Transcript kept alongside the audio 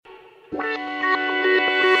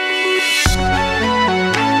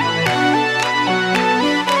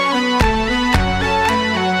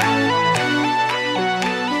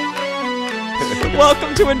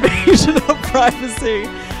Welcome to Invasion of Privacy.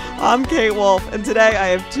 I'm Kate Wolf, and today I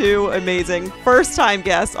have two amazing first-time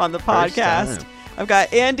guests on the podcast. I've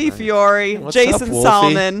got Andy Fiore, Jason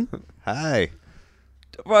Solomon. Hi.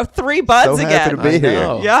 Well, three buds so again. Happy to be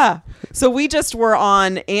here. Yeah. So we just were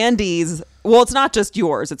on Andy's. Well, it's not just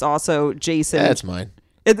yours. It's also Jason. That's mine.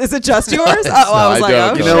 Is it just yours? I was like,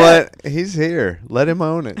 oh, You know what? He's here. Let him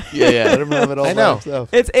own it. Yeah. Let him have it all I by know.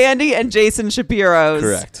 himself. It's Andy and Jason Shapiro's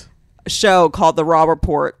Correct. show called The Raw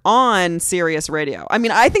Report on Sirius Radio. I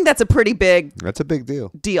mean, I think that's a pretty big That's a big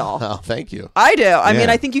deal. deal. Oh, thank you. I do. I mean,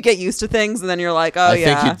 Yeah. I think you get used to things, and then you're like, oh, I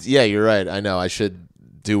yeah. think you're right. I know. I should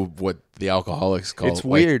do what the alcoholics call It's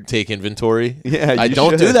weird. take inventory. Yeah, I you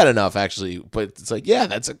don't do should. that enough, actually. But it's like, yeah,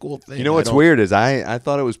 that's a cool thing. You know what's weird is I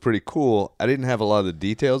thought it was pretty cool. I didn't have a lot of the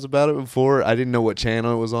details about it before. I didn't know what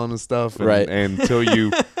channel it was on and stuff. And, Right. and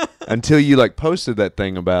until you like posted that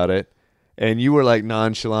thing about it. And you were like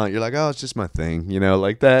nonchalant. You're like, oh, it's just my thing,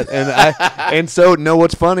 like that. And so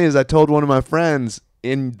what's funny is I told one of my friends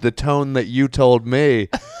in the tone that you told me,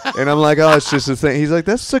 and I'm like, oh, it's just a thing. He's like,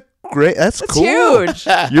 that's cool. Huge.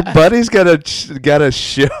 Your buddy's got a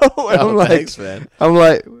show. And I'm like, thanks, man. I'm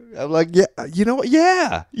like, yeah, you know what?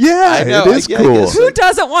 Yeah, I know, it is I cool. guess. Who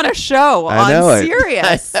doesn't want a show I know on it.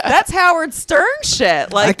 Sirius? That's Howard Stern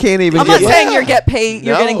shit. Like, I can't even I'm get- not saying Yeah. you're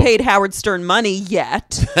getting No. paid Howard Stern money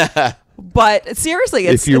yet. But seriously,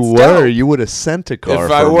 it's If you it's were, dope. you would have sent a car.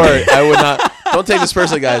 If I for me. were, I would not. Don't take this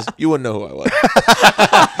personally, guys. You wouldn't know who I was.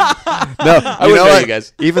 No, I you wouldn't know know what? you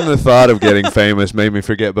guys. Even the thought of getting famous made me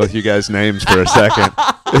forget both you guys' names for a second.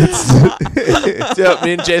 Yeah,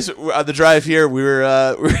 me and Jason on the drive here, we were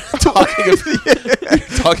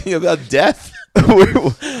talking about death, and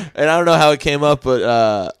I don't know how it came up,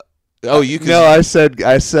 but No, I said.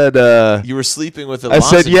 you were sleeping with a I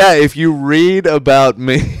said, lozenge. yeah. If you read about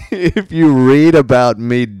me,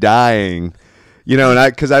 dying,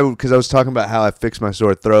 and because I was talking about how I fixed my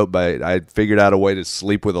sore throat I figured out a way to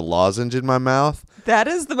sleep with a lozenge in my mouth. That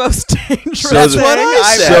is the most dangerous That's thing what I I've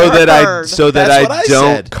said. so ever that heard. That's what I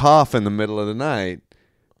don't said. cough in the middle of the night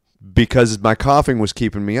because my coughing was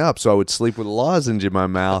keeping me up. So I would sleep with a lozenge in my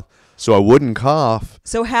mouth so I wouldn't cough.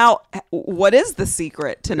 So what is the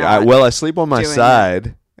secret to not? I sleep on my doing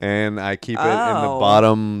side and I keep it in the Oh.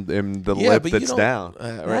 bottom, in the Yeah, lip but you that's don't- down.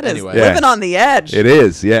 that right, is anyway. Yeah. living on the edge. It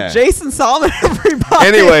is, yeah. Jason Solomon, everybody.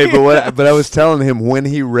 Anyway, but I was telling him when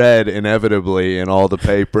he read inevitably in all the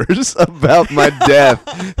papers about my death.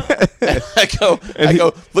 I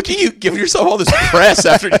go, look at you giving yourself all this press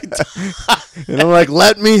after you die. And I'm like,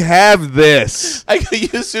 let me have this. I go, you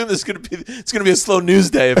assume it's gonna be a slow news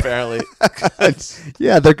day, apparently.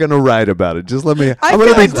 Yeah, they're gonna write about it. Just let me. I I'm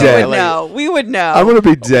feel gonna be like we dead. would know. We would know. I'm gonna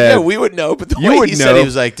be dead. Yeah, we would know, but the You way would he said, know. he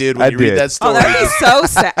was like, dude, when I you read did. that Oh, story, that would be so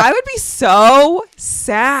sad. I would be so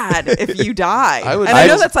sad if you died. I would- and I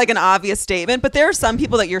know I- that's like an obvious statement, but there are some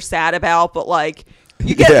people that you're sad about, but like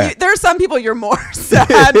Yeah. there are some people you're more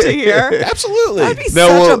sad to hear. absolutely. That'd be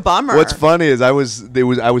such a bummer. What's funny is I was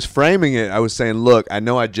framing it. I was saying, look, I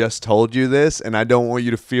know I just told you this, and I don't want you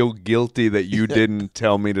to feel guilty that you didn't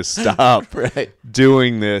tell me to stop Right.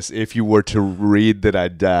 doing this if you were to read that I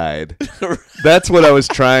died. That's what I was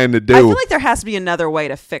trying to do. I feel like there has to be another way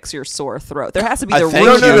to fix your sore throat. There has to be the Thank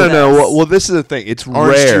no, root you. of no. this. Well, this is the thing. It's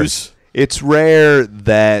Orange rare. juice. It's rare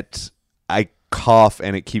that I cough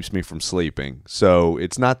and it keeps me from sleeping. So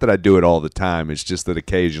it's not that I do it all the time. It's just that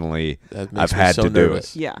occasionally That makes I've me had so to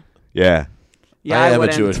nervous. do it. Yeah. Yeah. Yeah, I am a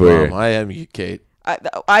wouldn't. Jewish Weird. mom. I am you, Kate.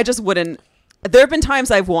 I just wouldn't. There have been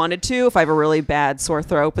times I've wanted to if I have a really bad sore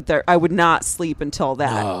throat, but I would not sleep until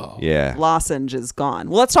that Oh. Yeah. lozenge is gone.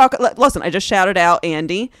 Well, let's talk. Listen, I just shouted out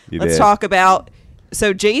Andy. You Let's did. talk about.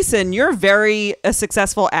 So, Jason, you're a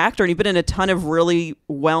successful actor, and you've been in a ton of really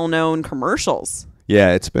well-known commercials.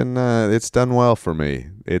 Yeah, it's done well for me.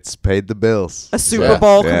 It's paid the bills. A Super Yeah.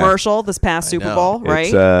 Bowl Yeah. commercial this past Super know. Bowl, right?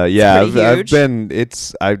 It's, yeah, pretty I've huge. been.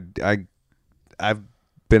 I've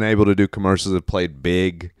been able to do commercials that played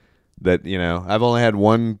big. That I've only had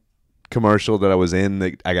one commercial that I was in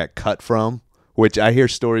that I got cut from. Which I hear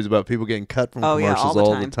stories about people getting cut from Oh, yeah, commercials all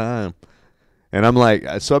the all the time. And I'm like,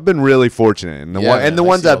 so I've been really fortunate, and the Yeah, man, the I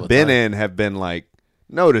ones see all I've the been time. in have been like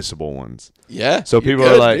noticeable ones. Yeah. So you're people are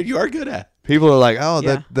good, like- dude, you are good at. People are like, oh,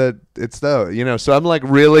 Yeah. that it's though, so I'm like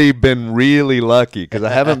been really lucky because I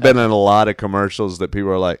haven't been in a lot of commercials that people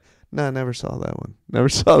are like, no, I never saw that one. Never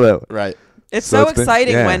saw that one. Right. It's So so it's been-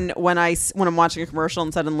 exciting yeah. when I'm watching a commercial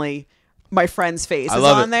and suddenly my friends' faces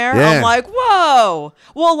love on it. there. Yeah. I'm like, whoa.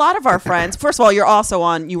 Well, a lot of our friends, first of all, you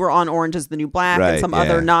were on Orange is the New Black and Right, some yeah.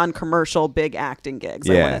 other non-commercial big acting gigs.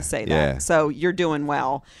 I Yeah, want to say that. yeah. So you're doing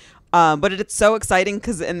well. But it's so exciting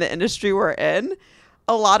because in the industry we're in,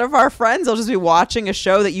 a lot of our friends will just be watching a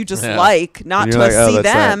show that you just like, not And to you're like, oh, see that's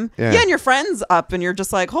them. that. Yeah. And your friends up and you're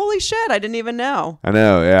just like, holy shit, I didn't even know. I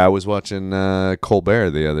know. Yeah, I was watching Colbert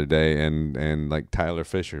the other day, and like Tyler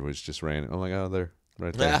Fisher was just ran. Oh my God, they're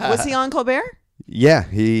right there. Was he on Colbert? Yeah,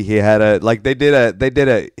 he had a like they did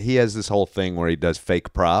a he has this whole thing where he does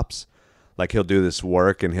fake props. Like he'll do this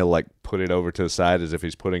work and he'll like put it over to the side as if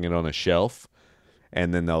he's putting it on a shelf.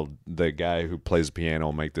 And then the guy who plays the piano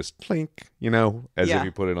will make this clink, as if he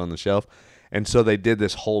put it on the shelf. And so they did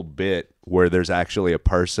this whole bit where there's actually a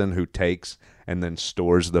person who takes and then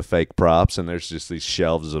stores the fake props, and there's just these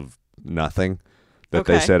shelves of nothing that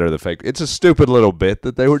they said are the fake. It's a stupid little bit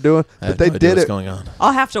that they were doing, but they did what's it. going on.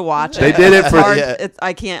 I'll have to watch it. They did it It's for- hard. yeah.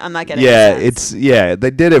 I can't. I'm not getting. Yeah, any sense.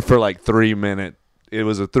 they did it for like 3 minutes. It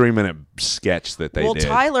was a 3-minute sketch that they did.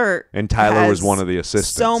 Tyler was has one of the assistants.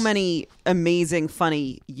 So many amazing,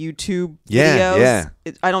 funny YouTube Yeah, videos.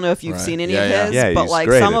 yeah. I don't know if you've Right. seen any Yeah, of yeah. his, Yeah, but he's like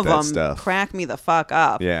great some at of that them stuff. crack me the fuck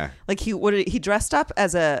up. Yeah. Like he dressed up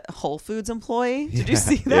as a Whole Foods employee. Did you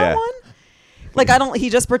see that Yeah. one? Like he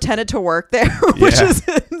just pretended to work there, which Yeah. is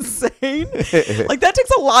insane. Like that takes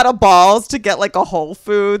a lot of balls to get like a Whole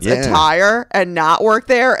Foods Yeah. attire and not work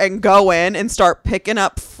there and go in and start picking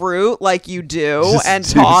up fruit like you do Just and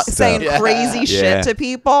do talk stuff. saying Yeah. crazy Yeah. shit to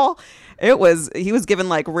people. He was given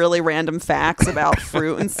like really random facts about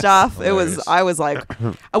fruit and stuff. I was like,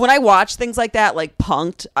 when I watch things like that, like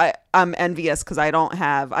Punked, I'm envious because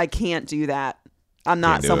I can't do that. I'm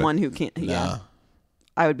not Can't do someone who can't. Nah. Yeah.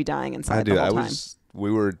 I would be dying inside I the do.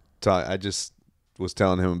 whole time. I just was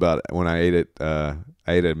telling him about it when I ate it. I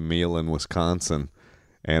ate a meal in Wisconsin,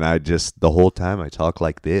 and the whole time I talk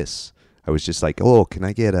like this. I was just like, "Oh, can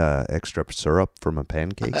I get extra syrup for my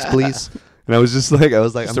pancakes, please?" And I was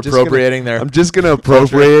like, Just appropriating their I'm just gonna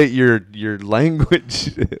appropriate your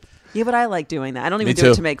language. Yeah, but I like doing that. I don't even Me do it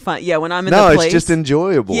too. to make fun. Yeah, when I'm in No, the it's place. just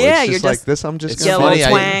enjoyable. Yeah, it's you're just like just- this. I'm just It's Yeah, a gonna little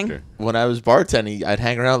funny, twang. when I was bartending, I'd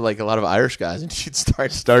hang around like a lot of Irish guys, and you'd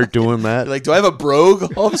start doing that. like, do I have a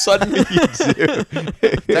brogue all of a sudden?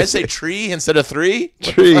 Did I say tree instead of three?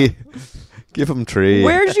 tree. Give them tree.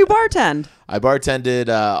 Where did you bartend? I bartended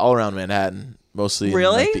all around Manhattan, mostly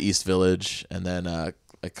Really? in like, the East Village, and then a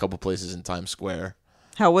couple places in Times Square.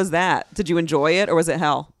 How was that? Did you enjoy it or was it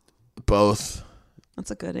hell? Both. That's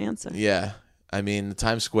a good answer. Yeah. I mean, the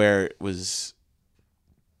Times Square was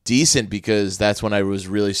decent because that's when I was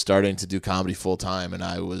really starting to do comedy full time, and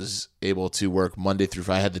I was able to work Monday through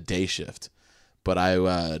Friday. I had the day shift, but I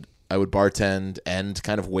would bartend and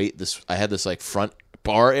kind of wait. I had this like front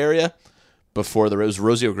bar area before it was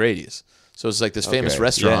Rosie O'Grady's. So it's like this famous Okay,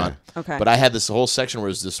 restaurant. yeah. Okay. But I had this whole section where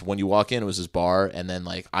it was this, when you walk in, it was this bar, and then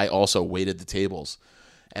like I also waited the tables.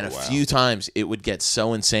 And a few times it would get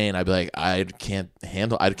so insane. I'd be like, I can't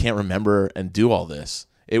remember and do all this.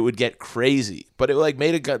 It would get crazy. But it like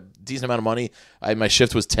made a decent amount of money. My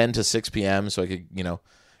shift was 10 to 6 p.m. so I could, go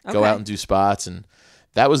Okay. out and do spots. And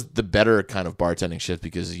that was the better kind of bartending shift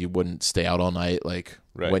because you wouldn't stay out all night. Like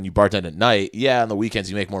Right. when you bartend at night, on the weekends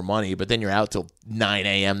you make more money, but then you're out till 9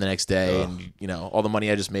 a.m. the next day, and all the money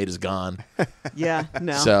I just made is gone. Yeah,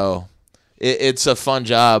 no. So it's a fun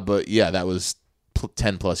job, but that was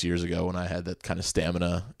 10 plus years ago when I had that kind of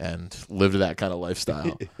stamina and lived that kind of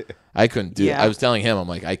lifestyle. I couldn't do it. Yeah. I was telling him, I'm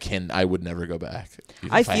like, I would never go back.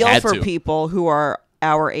 even I if feel had for to. people who are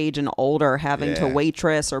our age and older having to Yeah.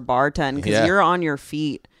 waitress or bartend because Yeah. you're on your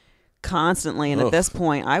feet constantly. And at Oof. this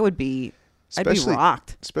point, I'd be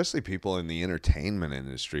rocked. Especially people in the entertainment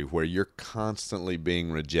industry where you're constantly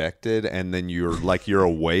being rejected, and then you're a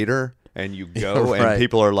waiter, and you go and Right.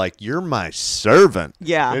 people are like, "You're my servant."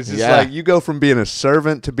 Yeah. It's just Yeah. like you go from being a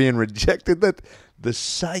servant to being rejected. That the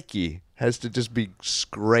psyche has to just be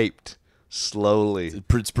scraped slowly.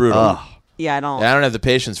 It's brutal. Ugh. Yeah, I don't. And I don't have the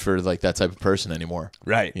patience for like that type of person anymore.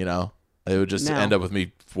 Right. It would just No. end up with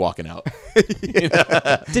me walking out.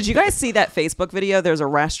 Did you guys see that Facebook video? There's a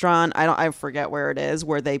restaurant. I forget where it is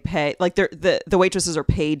where they pay like the waitresses are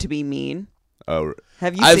paid to be mean. Oh,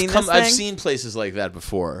 Have you seen this thing? I've seen places like that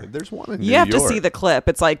before. there's one in You New have York. to see the clip.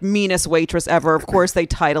 It's like meanest waitress ever. Of course, they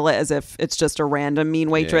title it as if it's just a random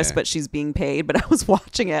mean waitress, Yeah. but she's being paid. But I was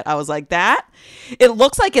watching it. I was like, that? It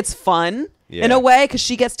looks like it's fun in Yeah. a way because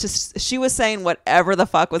she was saying whatever the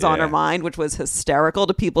fuck was on Yeah. her mind, which was hysterical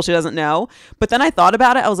to people she doesn't know. But then I thought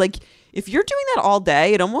about it. I was like, if you're doing that all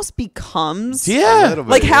day, it almost becomes A Yeah. little bit,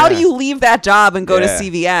 like, how do yeah. you leave that job and go A to Yeah. little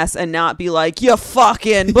bit, like, how do yeah. you leave that job and go to Yeah. CVS and not be like, you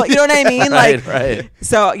fucking, but you know what I mean? Right, Like, right.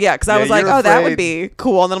 so yeah, because I Yeah, was like, you're oh, that would afraid- be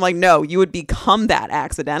cool. And then I'm like, no, you would become that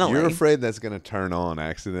accidentally. You're afraid that's going to turn on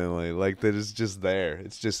accidentally. Like, that it's just there.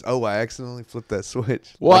 It's just, oh, I accidentally flipped that switch.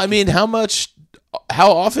 Well, Like, I mean,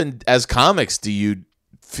 how often as comics do you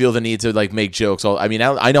feel the need to like make jokes? I mean,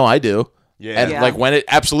 I know I do. Yeah. And Yeah. like when it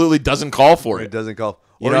absolutely doesn't call for it it. doesn't call.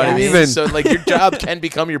 You know what I mean? Even, So like your job can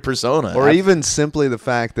become your persona. or even simply the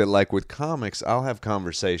fact that, like, with comics, I'll have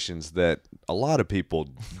conversations that a lot of people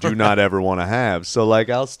do not ever want to have. So, like,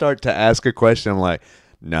 I'll start to ask a question. I'm like,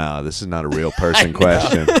 no, this is not a real person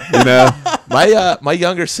question. You know? my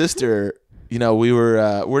younger sister, you know,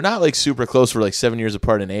 we're not like super close. We're like 7 years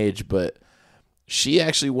apart in age, but she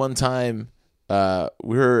actually one time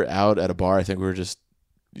we were out at a bar. I think we were just,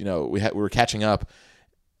 you know, we were catching up,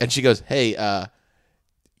 and she goes, "Hey,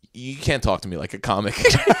 you can't talk to me like a comic."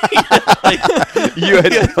 Like, You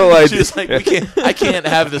had no idea. she was like, I can't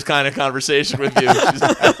have this kind of conversation with you. She's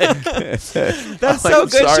like, That's I'm so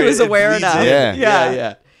good. sorry, She was it aware bleeds enough. in. Yeah.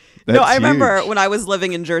 yeah. No, That's I remember huge. when I was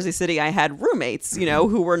living in Jersey City, I had roommates, you know,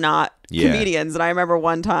 who were not Yeah. comedians. And I remember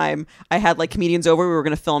one time I had like comedians over. We were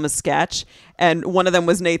going to film a sketch, and one of them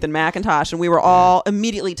was Nathan McIntosh, and we were all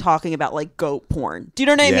immediately talking about like goat porn. Do you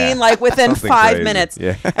know what I Yeah. mean? Like within Something 5 crazy. minutes.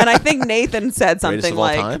 Yeah. And I think Nathan said Greatest something of all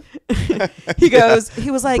like, time?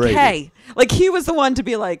 he was like, Brady. hey, like he was the one to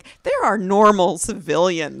be like, there are normal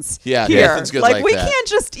civilians Yeah, here. Nathan's good like like we that. can't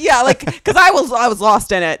just, like, because I was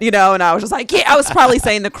lost in it, you know, and I was just like, I was probably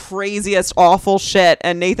saying the craziest, awful shit.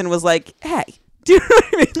 And Nathan was like, hey, do you know what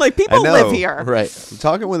I mean? Like, people know. live here. Right.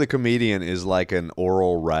 Talking with a comedian is like an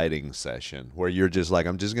oral writing session where you're just like,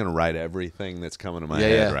 I'm just going to write everything that's coming to my Yeah,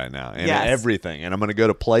 head yeah. right now. And Yes. everything. And I'm going to go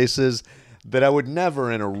to places that I would never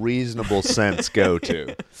in a reasonable sense go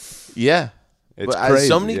to. Yeah. It's But crazy,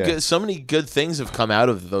 so many good things have come out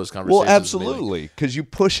of those conversations. Well, with me, like- absolutely. Because you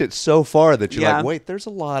push it so far that you're Yeah. like, wait, there's a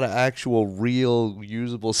lot of actual, real,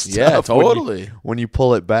 usable stuff. Yeah, when you- totally. When you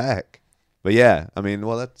pull it back. But yeah, I mean,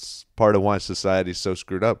 well, that's part of why society's so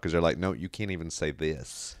screwed up because they're like, no, you can't even say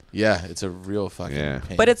this. Yeah, it's a real fucking Yeah.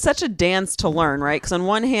 pain. But it's such a dance to learn, right? Because on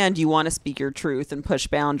one hand, you want to speak your truth and push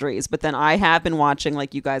boundaries, but then I have been watching,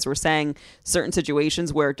 like you guys were saying, certain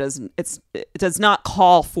situations where it does not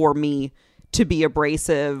call for me to be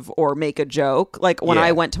abrasive or make a joke. Like when Yeah.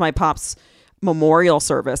 I went to my pop's memorial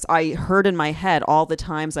service, I heard in my head all the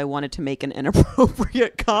times I wanted to make an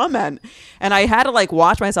inappropriate comment, and I had to like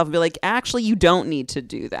watch myself and be like, actually, you don't need to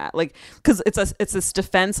do that, like, because it's this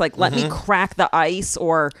defense, like, let me crack the ice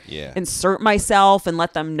or Yeah. insert myself and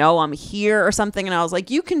let them know I'm here or something. And I was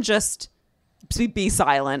like, you can just be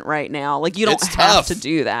silent right now, like, you don't It's have tough. to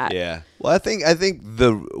do that. Yeah. Well, I think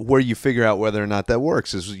the where you figure out whether or not that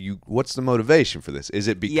works is what's the motivation for this? Is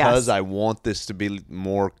it because Yes. I want this to be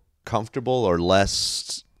more comfortable or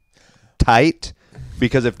less tight?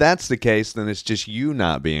 Because if that's the case, then it's just you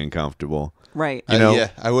not being comfortable. Right. You know? yeah,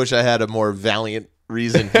 I wish I had a more valiant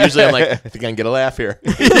reason. Usually, I'm like, I think I can get a laugh here.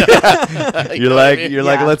 You're like,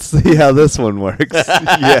 Yeah. let's see how this one works.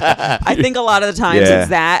 Yeah. I think a lot of the times Yeah. it's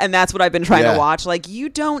that, and that's what I've been trying Yeah. to watch. Like, you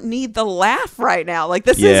don't need the laugh right now. Like,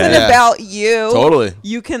 this Yeah. isn't Yeah. about you. Totally.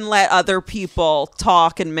 You can let other people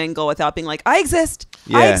talk and mingle without being like, I exist.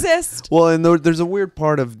 I Yeah. exist. Well, and there's a weird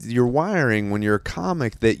part of your wiring when you're a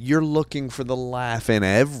comic that you're looking for the laugh in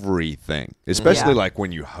everything, especially Yeah. like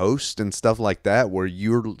when you host and stuff like that, where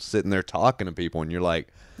you're sitting there talking to people and you're like,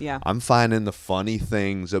 Yeah. I'm finding the funny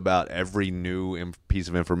things about every new piece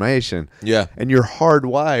of information. Yeah. And you're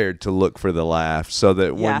hardwired to look for the laugh so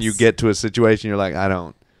that when you Yes. get to a situation, you're like,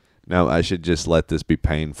 I should just let this be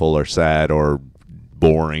painful or sad or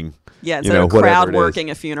boring. Yeah, You instead know, of whatever crowd it is. working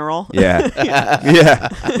a funeral. Yeah.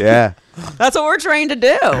 Yeah. That's what we're trained to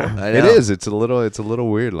do. I It know. is. It's a little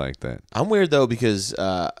weird like that. I'm weird though because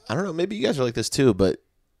I don't know. Maybe you guys are like this too, but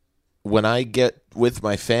when I get with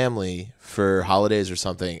my family for holidays or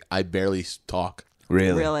something, I barely talk.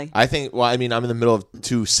 Really. I think. Well, I mean, I'm in the middle of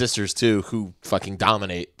two sisters too who fucking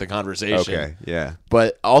dominate the conversation. Okay. Yeah.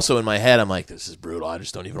 But also in my head, I'm like, this is brutal. I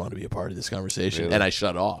just don't even want to be a part of this conversation, Really? and I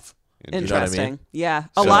shut off. You know what I Interesting. mean? Yeah.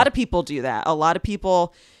 A So- lot of people do that. A lot of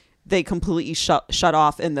people, they completely shut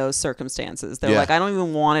off in those circumstances. They're Yeah. like, I don't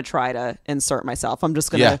even want to try to insert myself. I'm just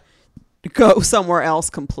going Yeah. to go somewhere else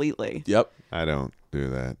completely. Yep. I don't do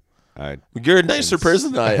that. You're a nicer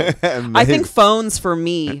person than I am. I think phones for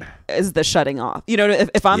me is the shutting off. You know,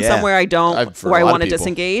 if I'm Yeah. somewhere I don't, For where a I lot of want to people.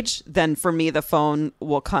 disengage, then for me the phone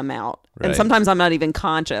will come out. Right. And sometimes I'm not even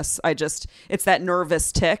conscious. It's that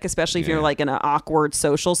nervous tick, especially if Yeah. you're like in an awkward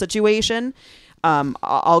social situation.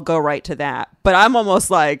 I'll go right to that. But I'm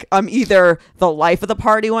almost like I'm either the life of the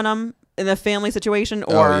party when I'm in a family situation,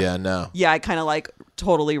 or I kind of like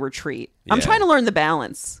totally retreat. I'm Yeah. trying to learn the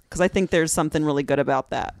balance because I think there's something really good about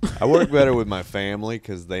that. I work better with my family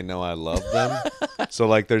because they know I love them. So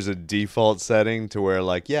like there's a default setting to where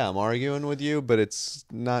like, yeah, I'm arguing with you, but it's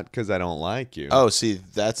not because I don't like you. Oh, see,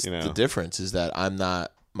 that's You know? the difference is that I'm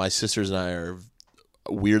not. My sisters and I are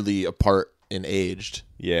weirdly apart in age.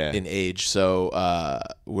 Yeah. So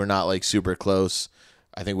we're not like super close.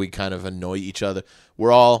 I think we kind of annoy each other.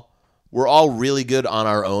 We're all really good on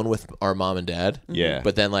our own with our mom and dad. Yeah.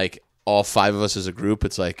 But then like all 5 of us as a group,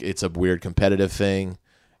 it's like it's a weird competitive thing,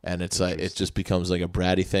 and it's like it just becomes like a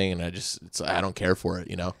bratty thing, and I don't care for it,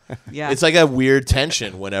 you know. Yeah. It's like a weird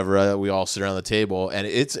tension whenever we all sit around the table, and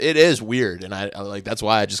it is weird, and I like that's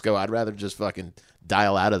why I just go. I'd rather just fucking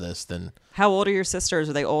dial out of this than. How old are your sisters?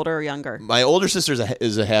 Are they older or younger? My older sister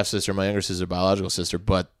is a half sister. My younger sister is a biological sister,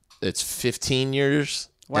 but it's 15 years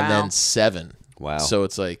Wow. and then 7. Wow. So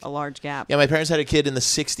it's like A large gap. yeah, my parents had a kid in the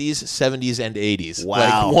 60s, 70s, and 80s.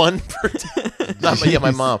 Wow. Like one per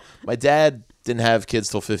my mom. My dad didn't have kids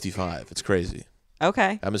till 55. It's crazy.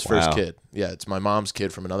 Okay. I'm his first Wow. kid. Yeah, it's my mom's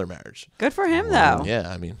kid from another marriage. Good for him, though. Yeah,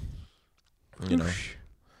 I mean, you know.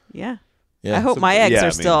 Yeah. Yeah. I hope my eggs yeah, I are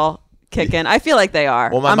mean- still kicking. I feel like they are.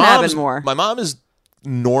 Well, I'm having more. My mom is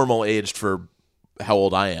normal aged for how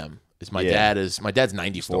old I am. My Yeah. dad's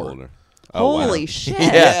 94. Older. Oh, wow. Holy shit.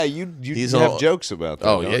 Yeah. you He's have all- jokes about that.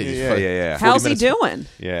 Oh, don't yeah, you? he's yeah, fucking- yeah. How's he minutes. doing?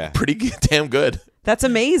 Yeah. Pretty damn good. That's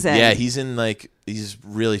amazing. Yeah, he's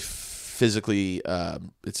really physically.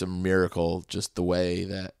 It's a miracle just the way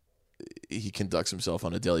that he conducts himself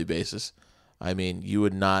on a daily basis. I mean, you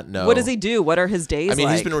would not know. What does he do? What are his days I mean,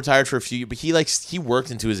 like? he's been retired for a few, but he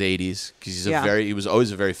worked into his 80s because he was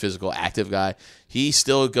always a very physical, active guy. He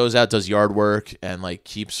still goes out, does yard work, and like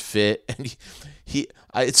keeps fit.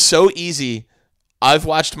 And it's so easy. I've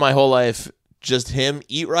watched my whole life just him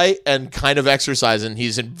eat right and kind of exercise, and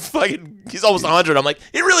he's almost 100. I'm like,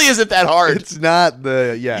 it really isn't that hard, It's not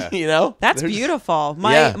the you know? That's There's- beautiful.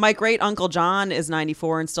 Yeah. My great uncle John is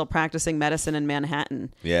 94 and still practicing medicine in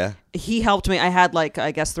Manhattan. Yeah. He helped me. I had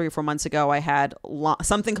I guess 3 or 4 months ago, I had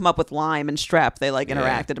something come up with Lyme and strep. They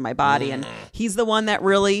interacted in my body, and he's the one that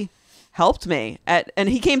really helped me and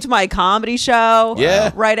he came to my comedy show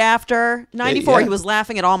right after 94. Yeah. He was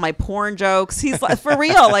laughing at all my porn jokes. He's like, for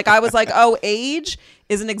real. Like I was like, oh, age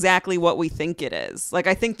isn't exactly what we think it is. Like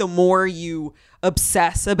I think the more you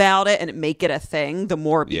obsess about it and make it a thing, the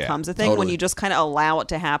more it becomes a thing. When Totally. you just kind of allow it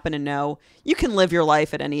to happen and know you can live your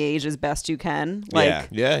life at any age as best you can. Like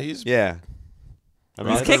Yeah, he's Yeah. I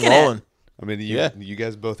mean, He's kicking rolling. it. I mean, Yeah. you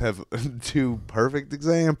guys both have 2 perfect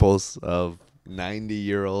examples of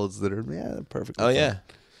 90-year-olds that are they're perfect. Oh yeah.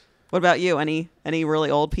 What about you? Any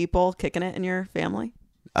really old people kicking it in your family?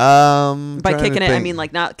 By By kicking it, I mean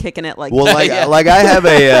like not kicking it like well, like Yeah. like I have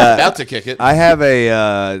About to kick it. I have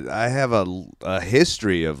a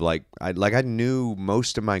history of I knew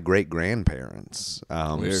most of my great grandparents.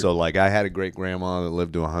 Weird. So like I had a great grandma that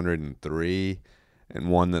lived to 103,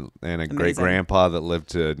 and a great grandpa that lived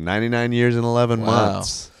to 99 years and 11 Wow.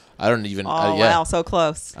 months. I don't even. oh wow, so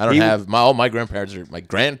close. I don't have all my grandparents are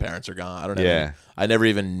gone. I don't have. Yeah. Any, I never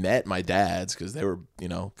even met my dads because they were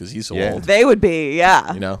because he's so Yeah. old. They would be,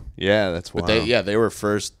 yeah. Yeah, that's But wild. they were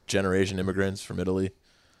first generation immigrants from Italy.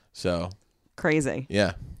 So Crazy.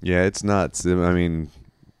 yeah, Yeah, it's nuts. I mean,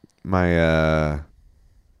 my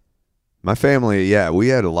family, we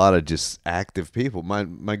had a lot of just active people.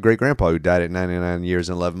 My great grandpa, who died at 99 years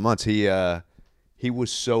and 11 months, he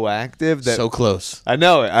was so active that so close. I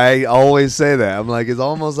know it. I always say that. I'm like, it's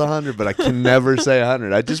almost 100, but I can never say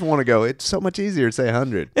 100. I just want to go. It's so much easier to say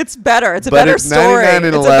 100. It's better. It's a But better it's story. 99 and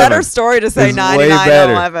It's a 11 better story to say is way 99 and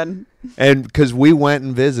better. 11. And because we went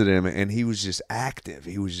and visited him, and he was just active.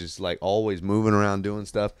 He was just like always moving around doing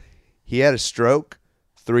stuff. He had a stroke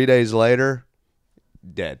 3 days later,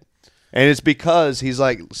 dead. And it's because he's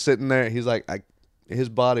like sitting there. He's like, his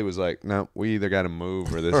body was like, no, we either got to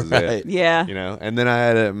move or this is Right. it. Yeah. You know. And then I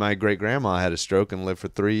had my great grandma had a stroke and lived for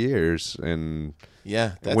 3 years, and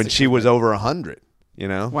Yeah, when she was over 100. You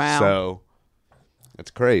know. Wow. So that's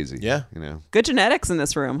crazy. Yeah. You know. Good genetics in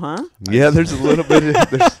this room, huh? Yeah, there's a little bit.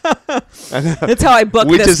 I know. That's how I book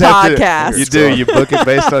We this just have podcast. to. You do. You book it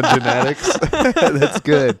based on genetics. That's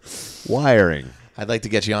good. Wiring. I'd like to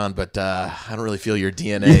get you on, but I don't really feel your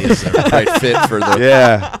DNA is the right fit for the.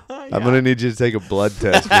 Yeah. I'm going to need you to take a blood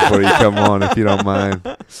test before you come on, if you don't mind.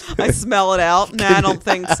 I smell it out. No, I don't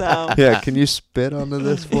think so. Yeah, can you spit onto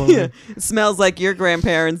this for me? Yeah. It smells like your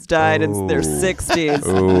grandparents died in their Ooh. 60s.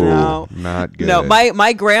 Ooh, No. not good. No,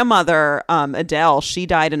 my grandmother, Adele, she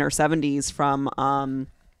died in her 70s from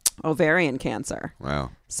ovarian cancer.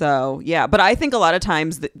 Wow. So, yeah. But I think a lot of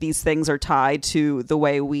times these things are tied to the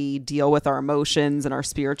way we deal with our emotions and our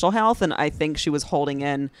spiritual health. And I think she was holding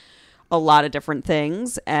in a lot of different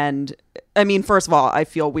things. And I mean, first of all, I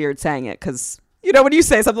feel weird saying it because, you know, when you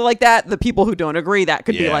say something like that, the people who don't agree, that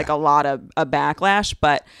could be Yeah. like a lot of a backlash.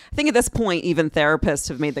 But I think at this point, even therapists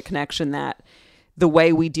have made the connection that the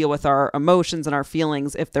way we deal with our emotions and our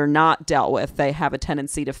feelings, if they're not dealt with, they have a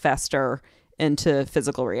tendency to fester into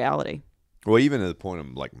physical reality. Well, even to the point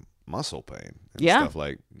of like muscle pain and Yeah. stuff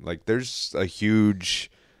like there's a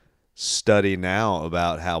huge study now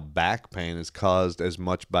about how back pain is caused as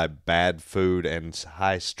much by bad food and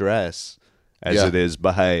high stress as Yeah. it is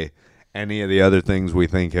by any of the other things we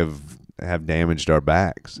think have damaged our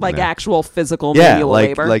backs. Like you know? actual physical Yeah, manual like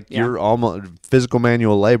labor. like Yeah. you're almost physical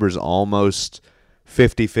manual labor is almost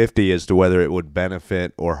 50-50 as to whether it would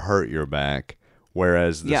benefit or hurt your back.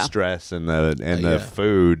 Whereas the Yeah. stress and the Yeah.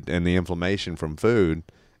 food and the inflammation from food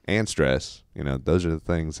and stress, you know, those are the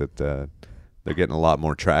things that they're getting a lot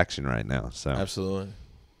more traction right now. So Absolutely.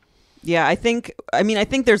 Yeah, I think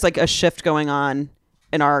there's like a shift going on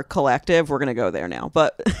in our collective. We're going to go there now,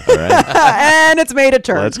 but all right, and it's made a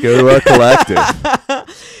turn. let's go to our collective.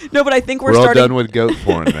 No, but I think we're We're all starting. done with goat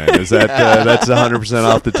porn, man. Is that that's 100%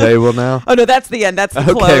 off the table now? Oh no, that's the end. That's the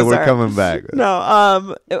Okay, closer. we're coming back.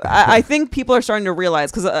 No, I think people are starting to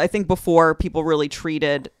realize, because I think before people really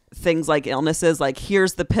treated things like illnesses like,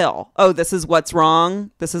 here's the pill. Oh, this is what's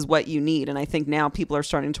wrong. This is what you need. And I think now people are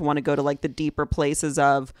starting to want to go to like the deeper places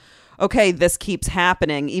of, okay, this keeps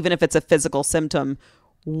happening, even if it's a physical symptom.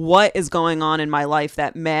 What is going on in my life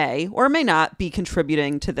that may or may not be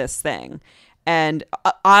contributing to this thing? And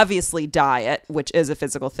obviously diet, which is a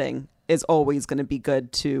physical thing, is always going to be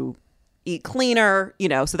good to eat cleaner, you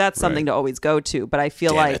know, so that's something Right. to always go to. But I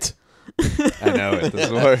feel Damn like, it. I know it. This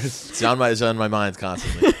is worse. It's on my mind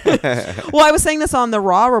constantly. well, I was saying this on the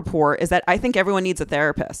Raw report, is that I think everyone needs a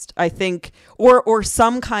therapist. I think, or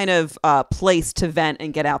some kind of place to vent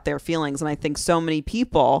and get out their feelings. And I think so many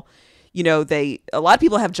people, you know, a lot of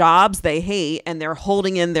people have jobs they hate, and they're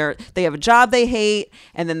holding in they have a job they hate,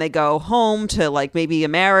 and then they go home to like maybe a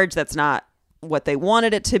marriage that's not what they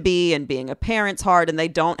wanted it to be, and being a parent's hard, and they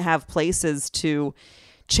don't have places to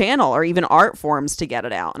channel or even art forms to get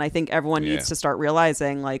it out. And I think everyone needs to start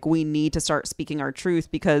realizing, like, we need to start speaking our truth,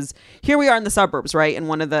 because here we are in the suburbs, right? In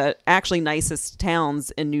one of the actually nicest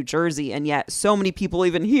towns in New Jersey. And yet so many people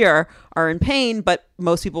even here are in pain, but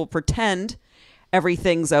most people pretend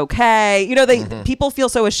everything's okay. You know, people feel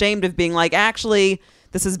so ashamed of being like, actually,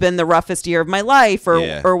 this has been the roughest year of my life,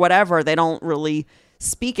 or whatever. They don't really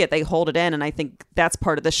speak it. They hold it in. And I think that's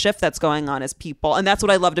part of the shift that's going on as people. And that's what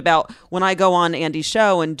I loved about when I go on Andy's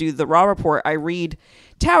show and do the Raw report. I read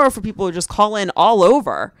tarot for people who just call in all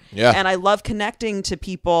over. Yeah. And I love connecting to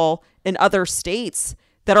people in other states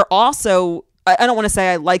that are also, I don't want to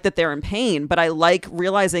say I like that they're in pain, but I like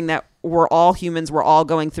realizing that we're all humans. We're all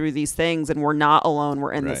going through these things, and we're not alone.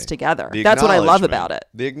 We're in this together. That's what I love about it.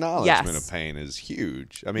 The acknowledgement Yes. of pain is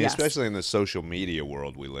huge. I mean, Yes. especially in the social media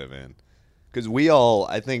world we live in. Because we all,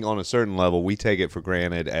 I think on a certain level, we take it for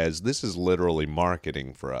granted as this is literally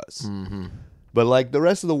marketing for us. Mm-hmm. But like the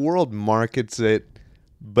rest of the world markets it,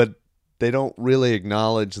 but they don't really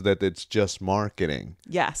acknowledge that it's just marketing.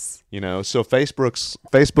 Yes. You know, so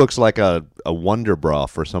Facebook's like a wonder bra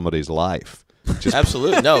for somebody's life. Just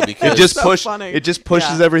Absolutely. No, because it just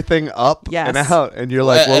pushes Yeah. everything up Yes. and out, and you're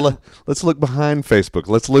like, Well, well, let's look behind Facebook.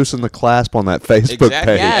 Let's loosen the clasp on that Facebook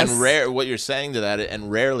exactly. page. Yes. And what you're saying to that,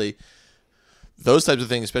 and rarely those types of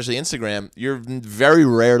things, especially Instagram, you're very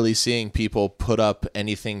rarely seeing people put up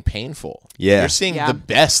anything painful. Yeah. You're seeing Yeah. the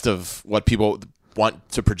best of what people want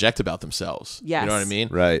to project about themselves. Yes. You know what I mean?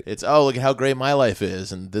 Right. It's, oh, look at how great my life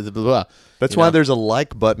is, and blah, blah, blah, blah. That's You why know? there's a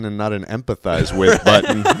like button and not an empathize with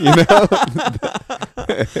button. You know?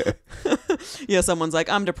 Yeah. Someone's like,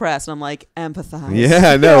 I'm depressed. And I'm like, empathize. Yeah,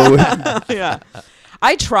 I know. Yeah.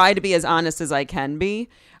 I try to be as honest as I can be.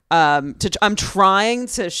 I'm trying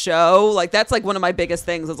to show, like, that's like one of my biggest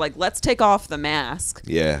things is like, let's take off the masks,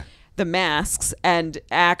 and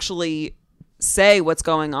actually say what's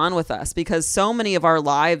going on with us, because so many of our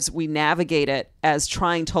lives we navigate it as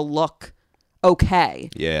trying to look okay.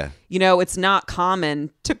 Yeah. You know, it's not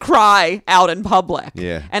common to cry out in public.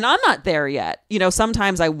 Yeah. And I'm not there yet. You know,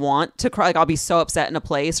 sometimes I want to cry. Like, I'll be so upset in a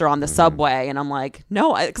place or on the subway. And I'm like,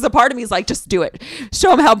 no, because a part of me is like, just do it.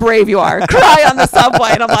 Show them how brave you are. Cry on the subway.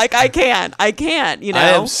 And I'm like, I can't, you know. I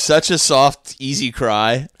am such a soft, easy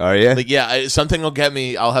cry. Are you? Like, yeah, something will get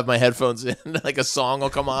me. I'll have my headphones in, like a song will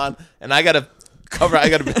come on, and I gotta cover. I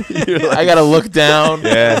gotta look down,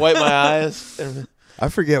 wipe my eyes. I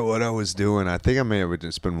forget what I was doing. I think I may have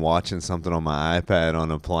just been watching something on my iPad on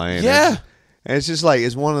a plane. Yeah. And it's just like,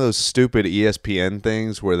 it's one of those stupid ESPN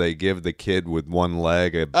things where they give the kid with one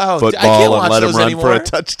leg a I can't football watch and let him those run anymore. for a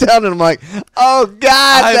touchdown. And I'm like, oh,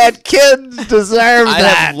 God, that kid deserves I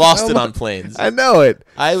that. have lost it on planes. I know it.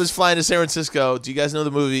 I was flying to San Francisco. Do you guys know the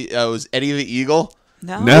movie? It was Eddie the Eagle.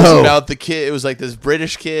 No. It was No. about the kid. It was like this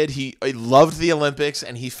British kid. He loved the Olympics,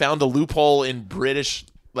 and he found a loophole in British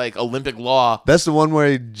like Olympic law. That's the one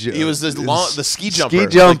where He was the ski jumper. Ski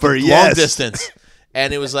jumper, like, yes. long distance.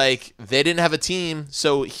 And it was like they didn't have a team,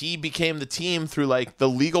 so he became the team through like the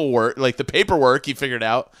legal work, like the paperwork he figured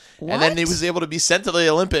out. And then he was able to be sent to the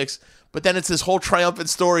Olympics. But then it's this whole triumphant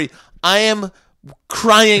story. I am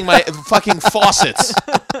crying my fucking faucets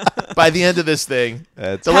by the end of this thing.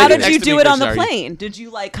 The How lady did next you to do me it on goes, the "Are you-" plane? Did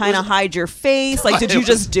you like kind of hide your face? Like, did you was-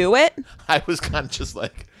 just do it? I was kind of just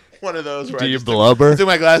like one of those where Do I you just blubber? took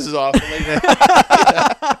my glasses off.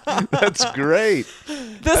 That's great.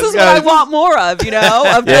 This is what I want more of, you know,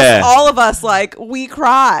 of just Yeah. all of us like we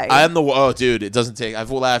cry. I'm the dude. It doesn't take.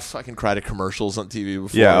 I've fucking cried at commercials on TV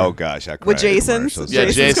before. Yeah, oh gosh, I cried with at Jason's, commercials. Yeah,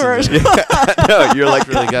 Jason's Jason's. commercial. No, you're like,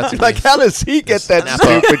 really got to me. like, how does he get that Snap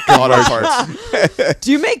stupid auto commercial? parts.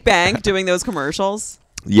 Do you make bank doing those commercials?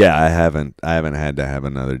 Yeah, I haven't had to have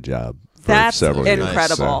another job for That's several years.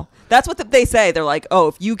 incredible. So. That's what they say. They're like, oh,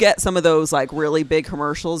 if you get some of those like really big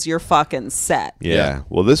commercials, you're fucking set. Yeah.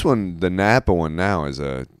 Well, this one, the Napa one now is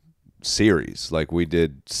a series. Like we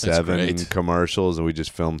did 7 great. commercials and we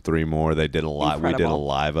just filmed 3 more. They did a lot. We did a Incredible.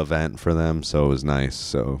 live event for them, so it was nice.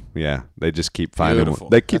 So yeah, they just keep finding Beautiful.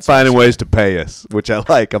 Keep finding ways to pay us, which I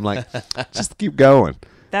like. I'm like, just keep going.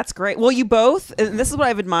 That's great. Well, you both, and this is what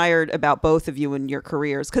I've admired about both of you in your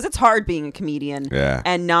careers, because it's hard being a comedian Yeah.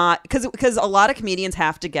 and not, because a lot of comedians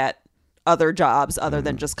have to get other jobs other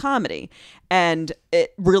than just comedy. And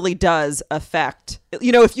it really does affect,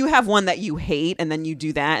 you know, if you have one that you hate and then you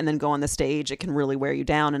do that and then go on the stage, it can really wear you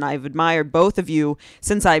down. And I've admired both of you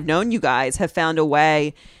since I've known you guys have found a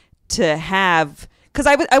way to have, because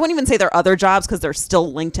I wouldn't even say they're other jobs because they're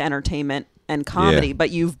still linked to entertainment and comedy, Yeah.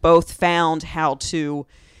 but you've both found how to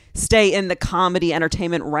stay in the comedy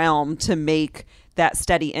entertainment realm to make that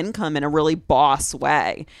steady income in a really boss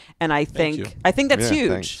way. And I you. think that's Yeah, huge.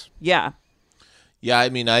 thanks. Yeah. Yeah, I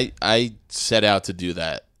mean, I set out to do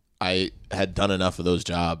that. I had done enough of those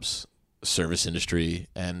jobs, service industry,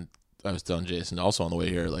 and I was telling Jason also on the way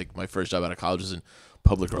here, like my first job out of college was in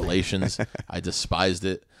public relations. I despised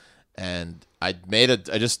it. And I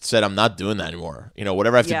just said, I'm not doing that anymore. You know,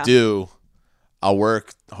 whatever I have Yeah. to do, I'll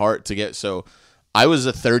work hard to get. So I was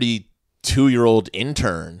a 32-year-old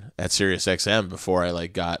intern at SiriusXM before I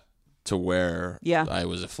like got to where Yeah. I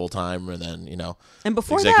was a full-time, and then, you know. And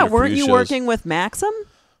before executive that, weren't produce you shows. working with Maxim?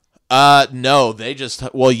 No, they just,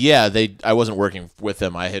 well, yeah, I wasn't working with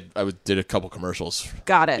them. I did a couple commercials.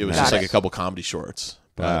 Got it. It was got just it. like a couple comedy shorts.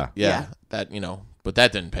 But Ah. yeah, Yeah. that, you know, but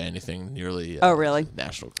that didn't pay anything nearly. Oh, really?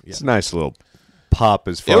 National. Yeah. It's a nice little pop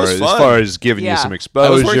as was far fun. as giving Yeah. you some I was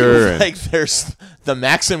exposure. working with, and- like, there's the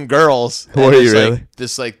Maxim girls. and Were you there's, like, really?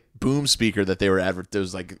 this like boom speaker that they were there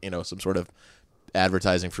was like, you know, some sort of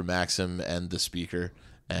advertising for Maxim and the speaker.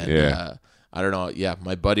 And Yeah. I don't know. Yeah,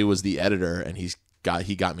 my buddy was the editor, and he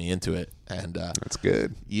got me into it. And That's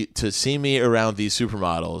good. to see me around these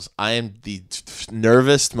supermodels, I am the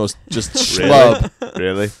nervous, most just schlub.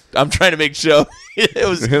 Really? I'm trying to make show. It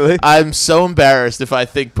was. Really? I'm so embarrassed if I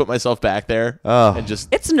put myself back there Oh. and just.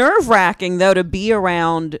 It's nerve wracking though to be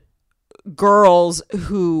around girls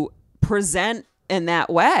who present in that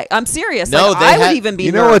way. I'm serious. No, like, they I would had- even be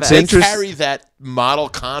You know nervous. what's They interest- carry that model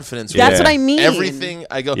confidence. That's with what I mean. Everything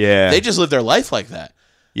I go. Yeah. They just live their life like that,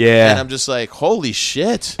 Yeah. and I'm just like, holy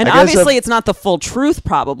shit. And I guess obviously, I've- it's not the full truth.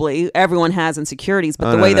 Probably everyone has insecurities, but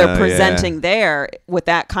Oh, the no, way they're no, presenting there with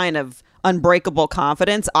that kind of unbreakable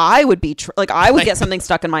confidence, I would be I would get something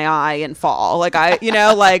stuck in my eye and fall. Like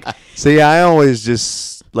like See, I always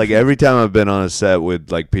just like every time I've been on a set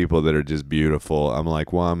with like people that are just beautiful, I'm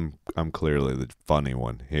like, well, I'm clearly the funny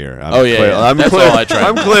one here. That's all I try.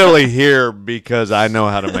 I'm clearly here because I know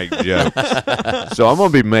how to make jokes. So I'm gonna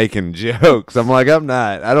be making jokes. I'm like, I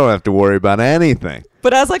don't have to worry about anything.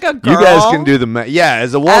 But as like a girl, You guys can do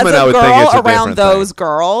as a woman, I would think it's a around different those thing.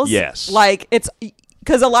 girls. Yes. Like it's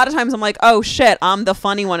because a lot of times I'm like, oh shit, I'm the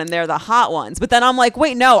funny one and they're the hot ones. But then I'm like,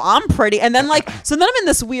 wait, no, I'm pretty. And then so then I'm in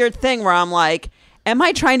this weird thing where I'm like, am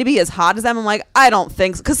I trying to be as hot as them? I'm like, I don't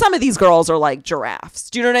think so. Because some of these girls are like giraffes.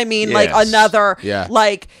 Do you know what I mean? Yes. Like another, Yeah.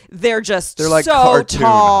 like They're like so cartoon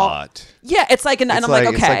tall. hot. Yeah, it's like, and I'm like,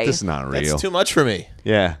 It's like, okay. this is not real. That's too much for me.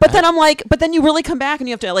 Yeah. But then I'm like, but then you really come back and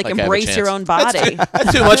you have to like Like I have a embrace your chance. own body.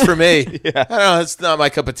 That's too much for me. I don't know. It's not my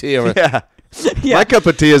cup of tea. Yeah. Yeah. My cup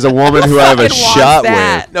of tea is a woman who I have a fucking want shot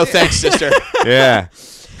that. No thanks, sister. with. Yeah.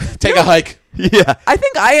 Take a hike. Yeah. I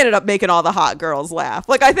think I ended up making all the hot girls laugh.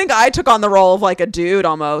 Like I think I took on the role of like a dude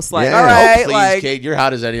almost. Like, Yeah. all Oh, right, please, like, Kate. You're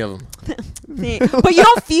hot as any of them. but you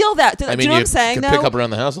don't feel that. Do I you mean, know what I'm saying? can Though pick up around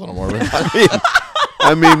the house a little more.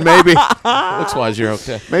 I mean, maybe Looks wise, you're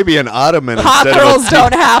okay. an ottoman hot instead girls of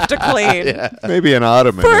don't have to clean. maybe an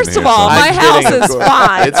ottoman. First in of here all, somewhere. my I'm house kidding. is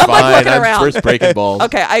fine. It's I'm fine. like looking I'm around. first breaking balls.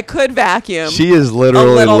 Okay, I could vacuum. She is a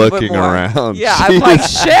literally little bit looking more. around. Yeah, She I'm like,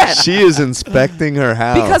 is- shit. She is inspecting her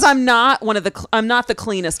house Because I'm not I'm not the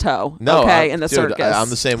cleanest hoe. No, okay, I'm- in the dude, circus. I'm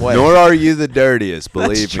the same way. Nor are you the dirtiest.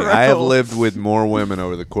 Believe me, true. I have lived with more women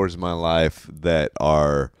over the course of my life that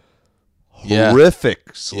are Yeah.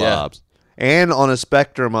 horrific slobs. And on a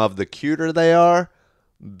spectrum of the cuter they are,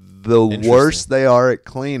 the worse they are at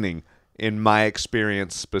cleaning, in my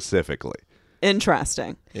experience specifically.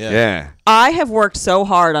 Interesting. Yeah. I have worked so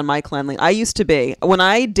hard on my cleanliness. I used to be when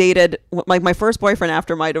I dated like my first boyfriend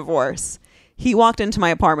after my divorce. He walked into my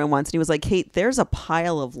apartment once and he was like, "Kate, there's a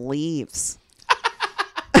pile of leaves."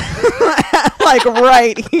 Like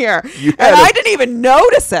right here. And I didn't even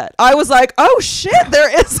notice it. I was like, oh shit, there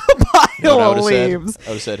is a You know pile what I of would've said? leaves. I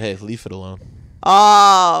would have said, hey, leave it alone.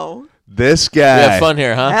 Oh. This We guy. have fun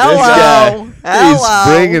here, huh? Hello. He's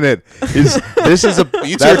Hello. bringing it. This is a.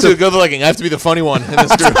 You two are too good looking. I have to be the funny one in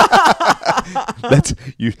this group. That's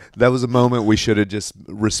you. That was a moment we should have just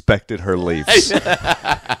respected her leaves.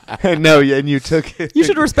 No, and you took it. You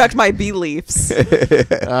should respect my bee leaves.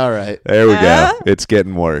 All right. There we Huh? go. It's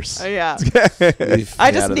getting worse. Yeah. Leave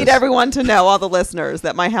I me just out of need this. everyone to know, all the listeners,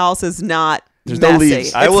 that my house is not There's no messy. leaves.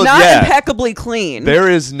 It's I will- not yeah. impeccably clean. There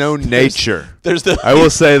is no nature. There's the I will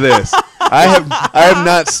say this. I have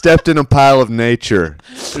not stepped in a pile of nature.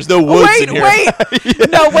 there's no woods wait, in here.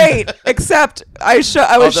 wait. No, wait. Except I was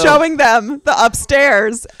Although- showing them the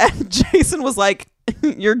upstairs, and Jason was like,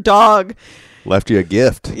 your dog. Left you a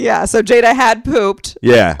gift. Yeah, so Jada had pooped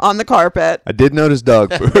Yeah. on the carpet, I did notice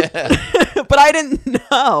dog poop. but I didn't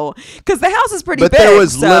know because the house is pretty But big. there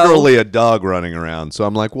was so- literally a dog running around. So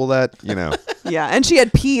I'm like, well, that, Yeah, and she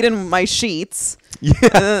had peed in my sheets.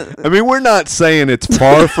 Yeah. I mean, we're not saying it's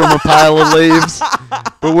far from a pile of leaves,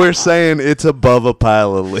 but we're saying it's above a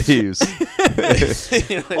pile of leaves.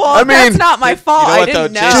 Well, I mean, that's not my fault. You know I what,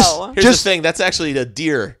 didn't though? know. Here's Just- the thing. That's actually a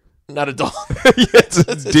deer, not a dog. It's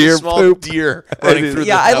a It's deer a small poop. deer running is. through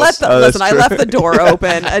Yeah, the I house. let the Oh, that's listen. I true. left the door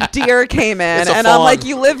open. A deer came in, It's a and I'm fawn. like,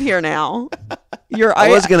 "You live here now." I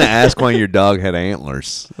was going to ask why your dog had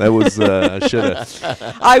antlers. That was, I should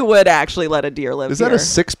have. I would actually let a deer live Is here. that a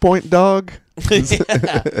 6-point dog?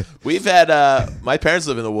 Yeah. We've had my parents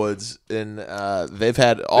live in the woods, and they've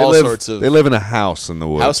had all sorts of. They live in a house in the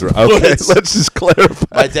woods. House in right? the Okay, woods. let's just clarify.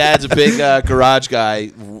 My dad's a big garage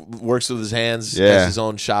guy. Works with his hands. Yeah. Has his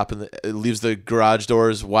own shop, and leaves the garage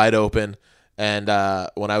doors wide open. And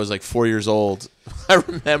when I was like 4 years old, I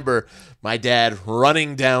remember my dad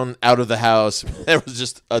running down out of the house. There was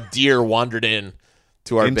just a deer wandered in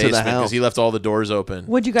to our Into the basement house. because he left all the doors open.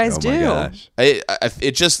 What'd you guys Oh do? my gosh.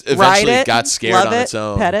 It just Ride eventually it, got scared love on it, its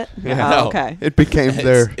own. pet it. Yeah. Oh, No. okay. It became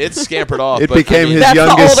their. It scampered off. It but, became I mean, his That's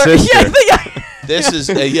youngest the older, sister. yeah, This is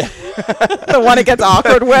yeah. the one it gets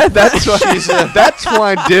awkward with. That's why. That's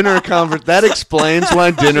why dinner convers. That explains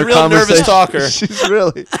why dinner She's a real nervous conversation. talker. She's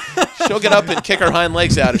really. She'll get up and kick her hind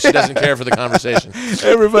legs out if she doesn't care for the conversation.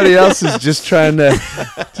 Everybody else is just trying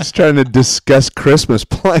to discuss Christmas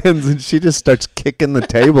plans, and she just starts kicking the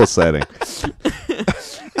table setting.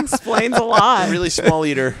 Explains a lot. Really small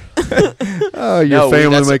eater. Oh, your No, family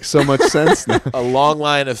that's- makes so much sense now. A long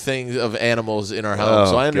line of things of animals in our home, Oh,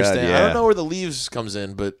 so I God, understand. I yeah. don't know where the leaves comes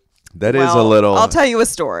in, but That is Well, a little. I'll tell you a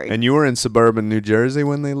story. And you were in suburban New Jersey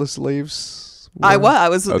when they list leaves? I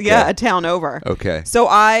was Okay. yeah, a town over. Okay. So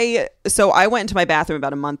I went into my bathroom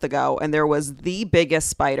about a month ago, and there was the biggest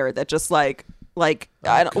spider that just like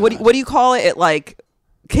I don't, what do you call it? It like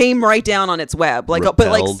came right down on its web, like, but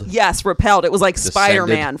like, Repelled? yes, repelled. It was like Descended?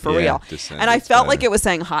 Spider-Man for Yeah, real. descended And I felt like Spider. it was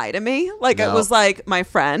saying hi to me, like it No. was like my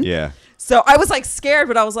friend. Yeah. So I was like scared,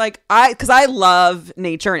 but I was like, because I love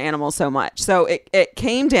nature and animals so much. So it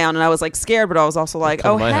came down, and I was like scared, but I was also like,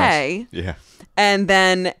 Come oh to my house. hey, Yeah. and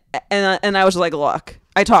then and I was like, look,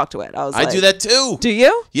 I talked to it. I was I like, do that too. Do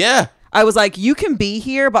you? Yeah. I was like, you can be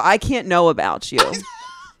here, but I can't know about you.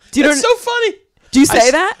 Do you know? That's so funny. Do you I say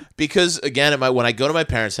s- that? Because again, when I go to my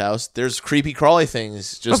parents' house, there's creepy crawly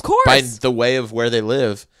things just Of course. by the way of where they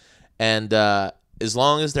live, and as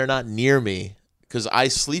long as they're not near me, because I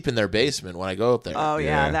sleep in their basement when I go up there. Oh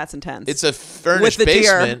yeah, Yeah. that's intense. It's a furnished With the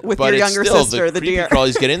deer, basement, with but your it's younger still sister, the creepy deer.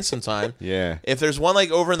 crawlies get in sometime. Yeah. If there's one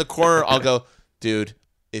like over in the corner, I'll go, dude.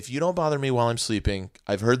 If you don't bother me while I'm sleeping,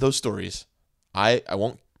 I've heard those stories. I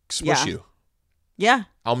won't smush Yeah. you. yeah,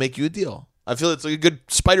 I'll make you a deal. I feel it's like a good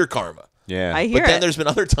spider karma. Yeah. I hear But then it. there's been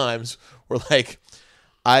other times where, like,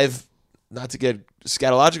 I've not to get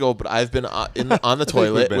scatological, but I've been on the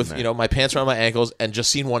toilet been with there. my pants around my ankles and just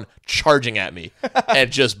seen one charging at me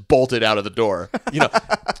and just bolted out of the door.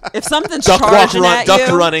 If something's Duck charging at duck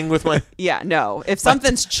you, running with my yeah, no. If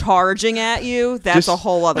something's charging at you, that's Just- a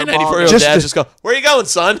whole other my ball. 94-year-old Just dad to- just go, "Where you going,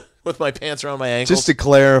 son?" With my pants around my ankles. Just to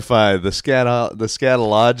clarify, the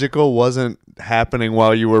scatological wasn't happening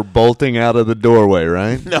while you were bolting out of the doorway,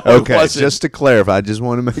 right? No, it okay. wasn't. Just to clarify, I just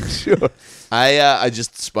want to make sure. I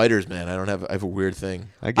just spiders, man. I have a weird thing.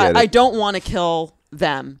 I get I it. don't want to kill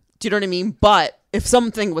them. Do you know what I mean? But if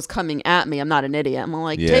something was coming at me, I'm not an idiot. I'm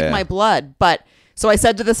like, Yeah. take my blood. But so I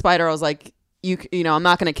said to the spider, I was like, you know, I'm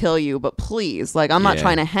not going to kill you, but please, like, I'm not Yeah.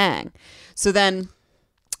 trying to hang. So then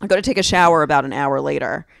I go to take a shower about an hour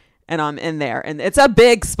later, and I'm in there, and it's a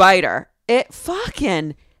big spider. It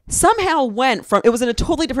fucking somehow went from, it was in a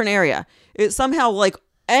totally different area. It somehow like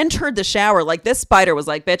entered the shower. Like this spider was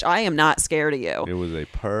like, bitch, I am not scared of you. It was a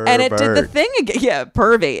pervert. And it did the thing again. Yeah,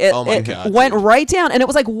 pervy. It, Oh my it God, went dude. right down, and it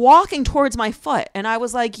was like walking towards my foot. And I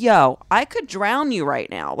was like, yo, I could drown you right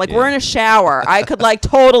now. Like, we're in a shower. I could like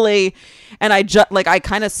totally. And I just like, I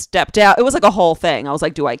kind of stepped out. It was like a whole thing. I was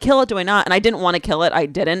like, do I kill it? Do I not? And I didn't want to kill it. I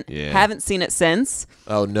didn't. Yeah. Haven't seen it since.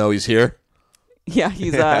 Oh no, he's here. Yeah,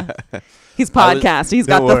 he's podcast. He's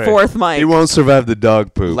got Don't the worry. fourth mic. He won't survive the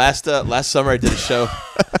dog poop. Last summer I did a show.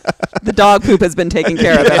 The dog poop has been taken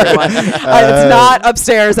care of, everyone. It's not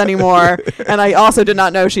upstairs anymore. And I also did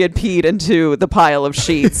not know she had peed into the pile of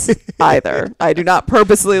sheets either. I do not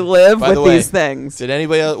purposely live By with the way, these things. Did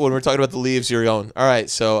anybody else, when we're talking about the leaves, you're going, all right,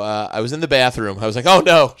 so I was in the bathroom. I was like, oh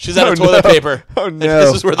no, she's out of Oh, toilet no. paper. Oh, And no.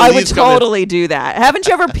 This is where the I would leaves come in. totally do that. Haven't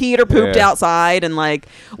you ever peed or pooped Yeah. outside and like,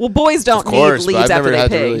 well, boys don't Of course, need but leaves I've after never they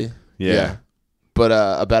had to pee. really. Yeah. But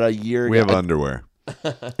about a year We ago. have underwear.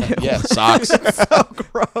 Yeah, socks. So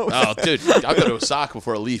gross. Oh, dude, I'll go to a sock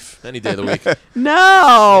before a leaf any day of the week.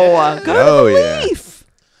 No. Go Oh, to the yeah. leaf.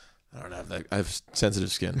 I don't have that. I have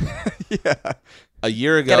sensitive skin. Yeah. A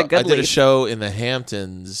year Get ago, a good I did a leaf. show in the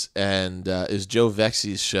Hamptons, and it was Joe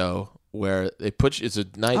Vexy's show where they put you, it's a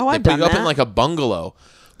night. Oh, they I've put you done up in that. like a bungalow,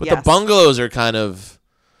 but the Yes. bungalows are kind of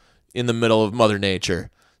in the middle of Mother Nature.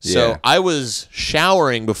 So Yeah. I was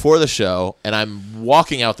showering before the show, and I'm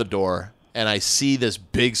walking out the door, and I see this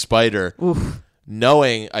big spider.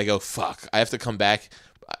 Knowing, I go, fuck, I have to come back.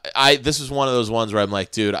 This is one of those ones where I'm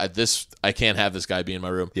like, dude, I can't have this guy be in my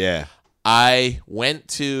room. Yeah. I went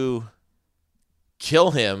to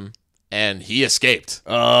kill him, and he escaped.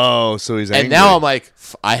 Oh, so he's angry. And now I'm like,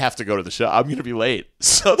 I have to go to the show. I'm going to be late.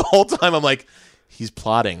 So the whole time I'm like, he's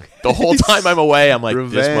plotting. The whole time I'm away, I'm like,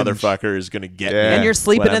 this Revenge. motherfucker is going to get Yeah. me. And you're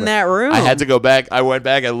sleeping when in I'm- that room. I had to go back. I went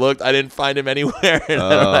back. I looked. I didn't find him anywhere. And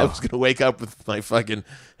I was going to wake up with my fucking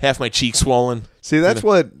half my cheek swollen. See, that's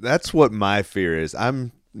what my fear is.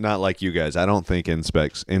 I'm not like you guys. I don't think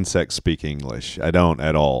insects speak English. I don't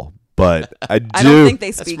at all. But I do. I don't think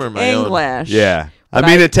they speak for my own. English. Yeah. I But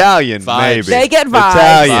mean I- Italian, Vibes. maybe. They get vibes.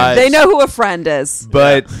 Italian. They know who a friend is.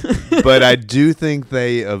 But but I do think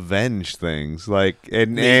they avenge things. Like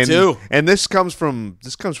Me too. And this comes from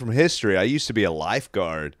history. I used to be a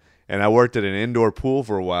lifeguard and I worked at an indoor pool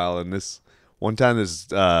for a while, and this one time this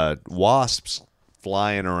wasps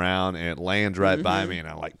flying around and it lands right by me, and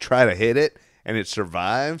I like try to hit it and it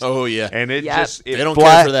survives. Oh, yeah. And it Yep. just They don't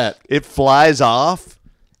care for that. It flies off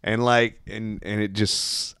and like and it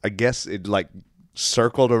just, I guess it like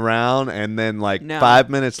circled around, and then like No. 5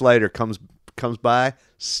 minutes later comes by,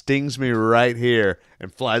 stings me right here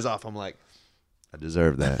and flies off. I'm like, I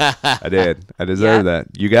deserve that. I did. I deserve Yeah. that.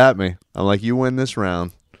 You got me. I'm like, you win this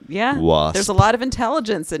round. Yeah. Wasp. There's a lot of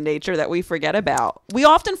intelligence in nature that we forget about. We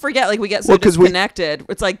often forget, like we get so Well, 'cause disconnected.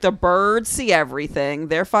 It's like the birds see everything.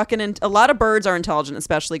 They're fucking, a lot of birds are intelligent,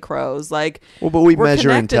 especially crows. Like, Well, but we we're measure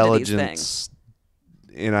connected to these intelligence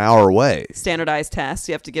in our way. standardized tests.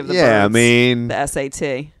 You have to give the Yeah, I birds mean, the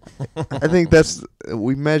SAT. I think that's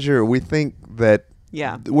we think that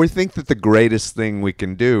Yeah. we think that the greatest thing we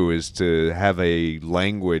can do is to have a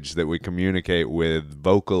language that we communicate with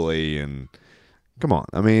vocally. And come on,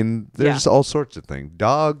 I mean, there's all sorts of things.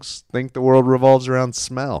 Dogs think the world revolves around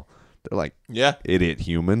smell. They're like, Yeah. idiot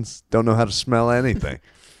humans don't know how to smell anything.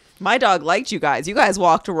 My dog liked you guys. You guys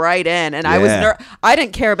walked right in, and I was I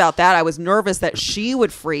didn't care about that. I was nervous that she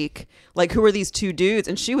would freak. Like, who are these two dudes?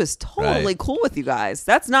 And she was totally Right. cool with you guys.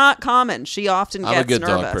 That's not common. She often I'm gets a good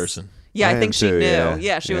nervous. dog person. Yeah, I I think am she too, knew.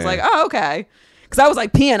 yeah. She was Yeah. like, oh, okay. Because I was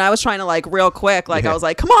like peeing. I was trying to like real quick. Like I was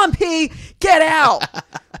like, come on, pee, get out.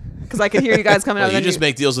 Because I could hear you guys coming Well, out. you and then just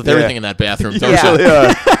make deals with everything in that bathroom, don't Yeah. you?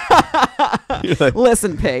 Yeah. You're like,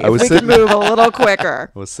 Listen, pee. I If was we could sitting- move a little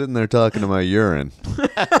quicker. I was sitting there talking to my urine.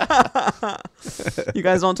 You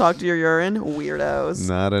guys don't talk to your urine? Weirdos.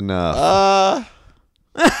 Not enough.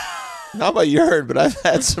 Not my urine, but I've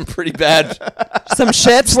had some pretty bad Some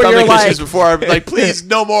shits where stomach you're like, issues before. I'm like, please,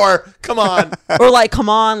 no more. Come on. or like, come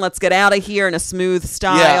on, let's get out of here in a smooth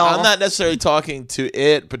style. Yeah, I'm not necessarily talking to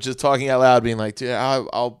it, but just talking out loud, being like, dude,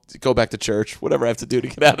 I'll go back to church, whatever I have to do to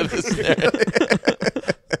get out of this.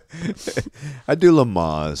 I do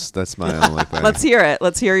Lamaze. That's my only thing. Let's hear it.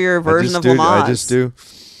 Let's hear your version of I Lamaze. just do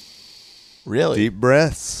Really? deep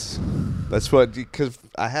breaths. That's what, because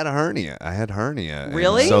I had a hernia. I had hernia. And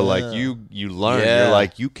Really? so like you learn. Yeah. You're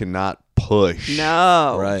like, you cannot push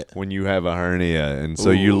No. Right. when you have a hernia. And so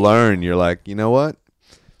Ooh. you learn. You're like, you know what?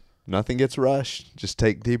 Nothing gets rushed. Just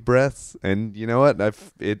take deep breaths. And you know what?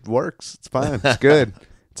 It works. It's fine. It's good.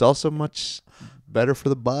 It's also much better for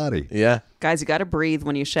the body. Yeah. Guys, you got to breathe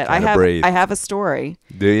when you shit. Gotta breathe. I have a story.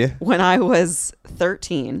 Do you? When I was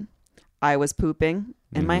 13, I was pooping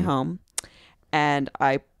in my home and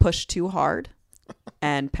I pushed too hard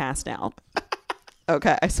and passed out.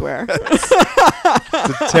 Okay, I swear. It's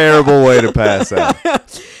a terrible way to pass out.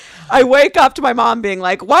 I wake up to my mom being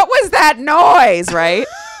like, what was that noise? Right?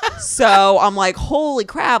 So I'm like, holy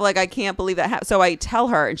crap. Like, I can't believe that happened. So I tell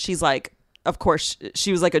her and she's like, of course,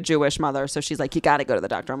 she was like a Jewish mother. So she's like, you got to go to the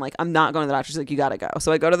doctor. I'm like, I'm not going to the doctor. She's like, you got to go.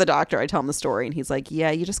 So I go to the doctor. I tell him the story. And he's like, yeah,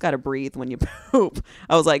 you just got to breathe when you poop.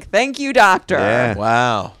 I was like, thank you, doctor. Yeah.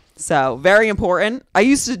 Wow. So very important. I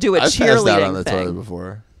used to do a I've passed cheerleading out on the toilet thing.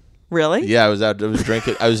 before. Really? Yeah, I was out. I was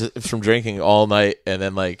drinking. I was from drinking all night and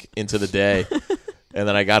then like into the day. And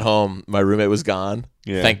then I got home. My roommate was gone.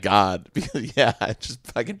 Yeah. Thank God. Because, I just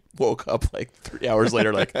fucking woke up like 3 hours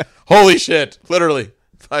later, like, holy shit. Literally.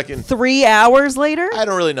 Fucking. 3 hours later? I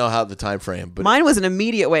don't really know how the time frame, but. Mine was an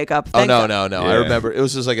immediate wake up. Oh, Thank no. God. I Yeah. remember it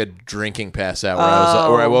was just like a drinking pass out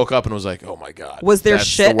where I woke up and was like, oh my God. Was there that's the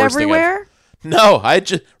shit worst thing I've- everywhere? No, I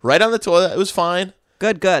just, right on the toilet. It was fine.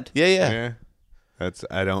 Good. Yeah. Yeah.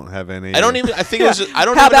 I don't have any. I think it was just, I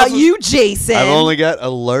don't How even know about if it was- you, Jason? I've only got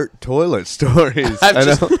alert toilet stories. I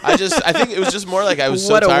I think it was just more like I was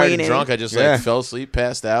so What a tired and weenie. drunk. I just Yeah. like fell asleep,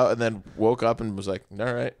 passed out, and then woke up and was like,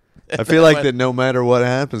 all right. I feel like that no matter what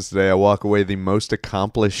happens today, I walk away the most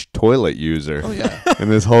accomplished toilet user Oh, yeah. in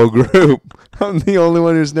this whole group. I'm the only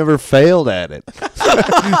one who's never failed at it.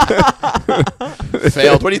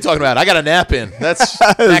 Failed. What are you talking about? I got a nap in. That's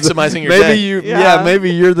maximizing your day. Yeah.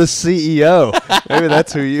 Maybe you're the CEO. Maybe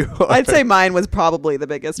that's who you are. I'd say mine was probably the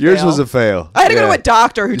biggest. yours fail. was a fail. I had to go Yeah. to a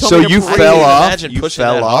doctor who told So me to you breathe. fell off. Imagine You pushing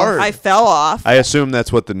fell that off. hard. I fell off. I assume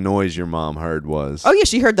that's what the noise your mom heard was. Oh yeah,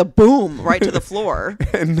 she heard the boom right to the floor.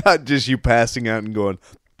 And not just you passing out and going,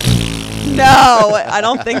 No, I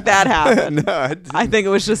don't think that happened. no, I didn't. I think it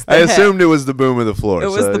was just the I hit. assumed it was the boom of the floor. It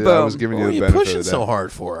was so the I was boom. giving What you are the you benefit pushing of so that.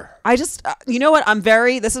 hard for? I just, you know what? I'm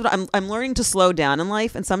learning to slow down in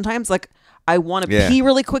life, and sometimes like I want to Yeah. pee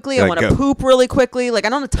really quickly. I Like, want to go. poop really quickly. Like I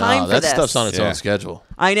don't have time No, for that this. stuff's on its Yeah. own schedule.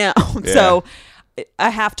 I know. Yeah. So I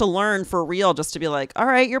have to learn for real just to be like, all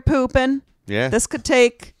right, you're pooping. Yeah. This could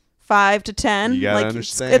take 5 to 10. You gotta like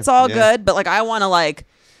understand. it's all Yeah. good, but like I want to like.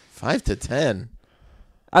 5 to 10.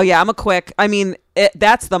 Oh yeah, I'm a quick. I mean,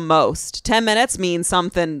 that's the most. 10 minutes means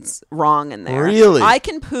something's wrong in there. Really? I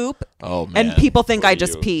can poop, Oh man. and people think What I are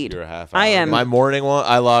just you? peed. You're a half I hour am. My morning one,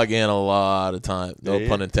 I log in a lot of time. No Yeah.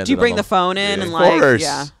 pun intended. Do you bring on the phone in Yeah. and Of like? course.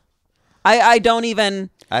 Yeah. I don't even.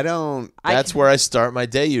 I don't That's where I start my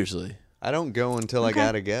day usually. I don't go until I Okay.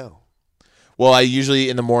 gotta go. Well, I usually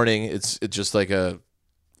in the morning it's just like a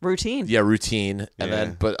Routine. routine, and Yeah.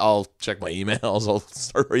 then but I'll check my emails. I'll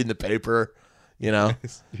start reading the paper. You know,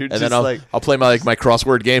 You're and then just like- I'll play my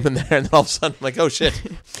crossword game in there, and then all of a sudden I'm like, oh shit,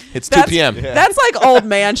 it's 2 That's- p.m. That's like old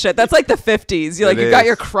man shit. That's like the 50s. You like It you got is.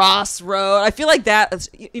 your crossroad. I feel like that.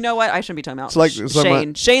 You know what? I shouldn't be talking about It's like- it's like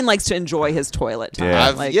Shane. Shane likes to enjoy his toilet time. Yeah.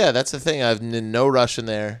 Like, That's the thing. I've no rush in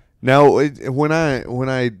there. No, when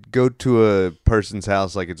I go to a person's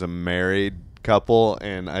house, like it's a married couple,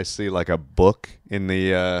 and I see like a book in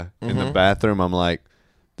the bathroom, I'm like,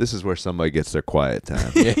 this is where somebody gets their quiet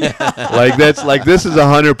time. Like this is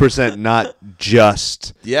 100% not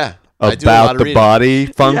just Yeah, I do a lot about of the reading. body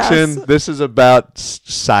function. Yes. This is about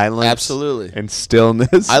silence, Absolutely. and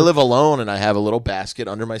stillness. I live alone, and I have a little basket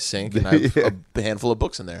under my sink, and I have a handful of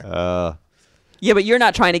books in there. yeah, but you're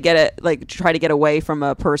not trying to get it like try to get away from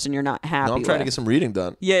a person you're not happy No, I'm trying to with. get some reading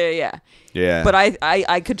done. Yeah. Yeah, But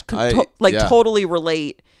I could yeah. totally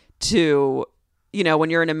relate to, you know, when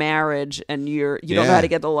you're in a marriage and you don't know Yeah. how to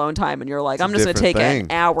get the alone time and you're like, It's a I'm just gonna take different an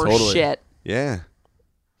thing. hour Totally. shit. yeah,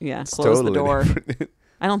 Yeah, It's close totally the door. different.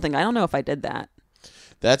 I don't know if I did that.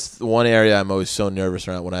 That's the one area I'm always so nervous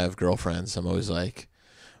around when I have girlfriends. I'm always like,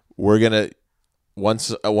 we're gonna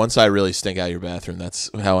once I really stink out your bathroom. That's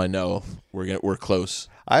how I know we're close.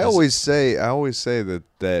 I always say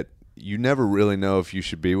that you never really know if you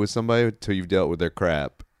should be with somebody until you've dealt with their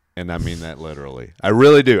crap, and I mean that literally. I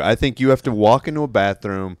really do. I think you have to walk into a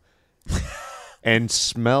bathroom and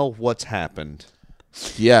smell what's happened.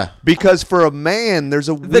 Yeah, Because for a man, there's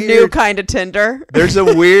a The weird, new kind of Tinder. there's a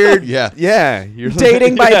weird, Yeah. You're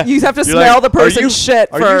Dating by yeah. you have to You're smell like, the person's are you, shit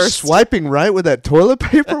are first. you swiping right with that toilet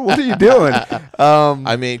paper? What are you doing?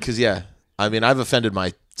 I mean, I've offended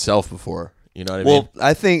myself before. You know what I mean? Well,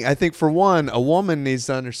 I think for one, a woman needs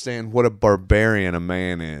to understand what a barbarian a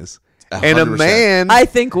man is, and a 100%. man. I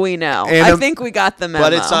think we know. And I a- think we got the memo.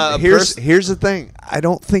 But it's a Here's the thing. I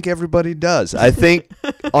don't think everybody does. I think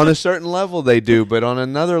on a certain level they do, but on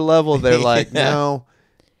another level they're like, no.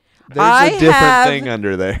 There's I a different have thing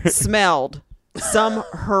under there. smelled some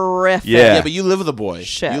horrific. Yeah. yeah, but you live with a boy.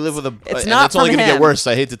 Shit. You live with a. It's and not it's only from gonna get him. worse.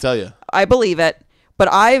 I hate to tell you. I believe it.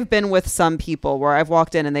 But I've been with some people where I've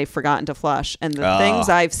walked in and they've forgotten to flush, and the things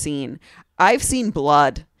I've seen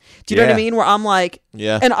blood. Do you know what I Yeah. mean? Where I'm like,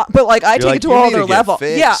 Yeah. and but like I You're take like, it to you all need to other get level.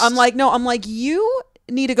 fixed. Yeah, I'm like you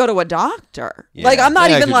need to go to a doctor. Yeah. Like I'm not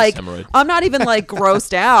Yeah, I even could like just hemorrhoid. I'm not even like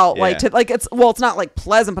grossed out. Like Yeah. it's not like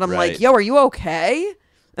pleasant, but I'm Right. like, yo, are you okay?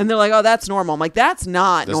 And they're like, oh, that's normal. I'm like, that's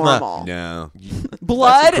not That's not- normal. No.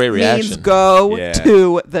 Blood That's a great means reaction. go Yeah.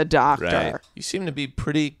 to the doctor. Right. You seem to be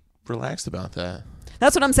pretty relaxed about that.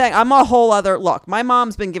 That's what I'm saying. I'm a whole other look. My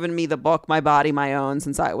mom's been giving me the book, My Body, My Own,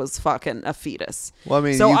 since I was fucking a fetus. Well, I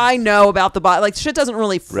mean, so you- I know about the body. Like shit doesn't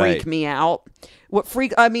really freak Right. me out.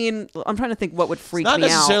 I mean, I'm trying to think what would freak Not me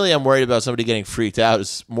necessarily out. I'm worried about somebody getting freaked out.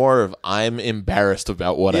 It's more of I'm embarrassed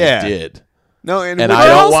about what Yeah. I did. No, And with- I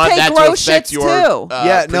don't Girls want take that to gross affect shits your too.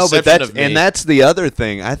 yeah, no, but perception of me. that's the other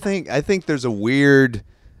thing. I think there's a weird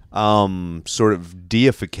sort of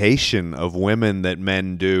deification of women that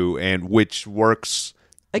men do, and which works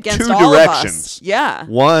Against two all directions. of us. Yeah.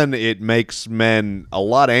 One, it makes men a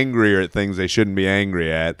lot angrier at things they shouldn't be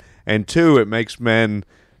angry at, and two, it makes men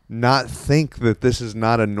not think that this is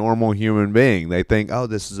not a normal human being. They think, oh,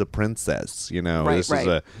 this is a princess, you know, Right, this right.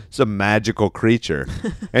 is it's a magical creature.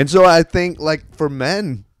 And so I think, like, for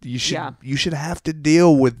men, you should have to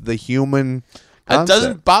deal with the human It concept.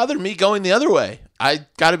 doesn't bother me going the other way. I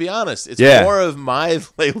got to be honest. It's Yeah. more of my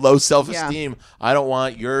like low self-esteem. I don't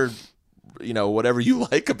want your, whatever you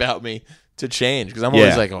like about me to change, because I'm always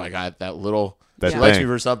Yeah. like, oh my god, that little. That She likes thing.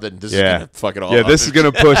 me for something. This is Yeah. gonna fuck it all Yeah, up. this is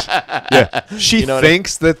gonna push. Yeah, she You know what I-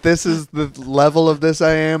 thinks that this is the level of this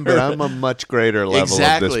I am, but I'm a much greater level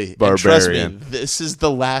exactly. of this And barbarian. trust me, this is the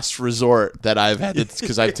last resort that I've had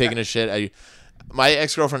because I've taken a shit. My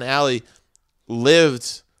ex-girlfriend Allie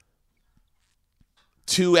lived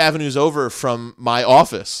 2 avenues over from my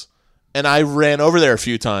office, and I ran over there a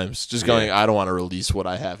few times, just going, I don't want to release what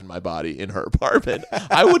I have in my body in her apartment.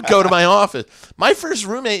 I would go to my office. My first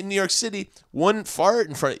roommate in New York City wouldn't fart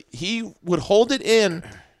in front. He would hold it in,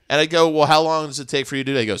 and I'd go, well, how long does it take for you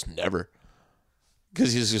to do that? He goes, never.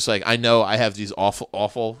 Because he's just like, I know I have these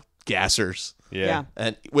awful gassers. Yeah.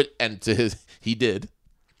 And to his, he did,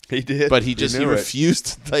 He did, but he knew it.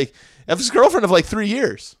 refused. Like, I have his girlfriend of like 3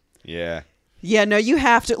 years. Yeah, Yeah, no, you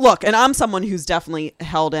have to look, and I'm someone who's definitely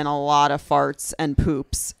held in a lot of farts and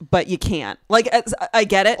poops, but you can't. Like, I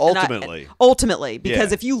get it. Ultimately. Because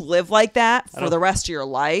Yeah. if you live like that for the rest of your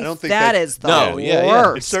life, I don't think that that- is the No, yeah, yeah.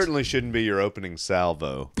 worst. It certainly shouldn't be your opening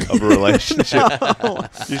salvo of a relationship.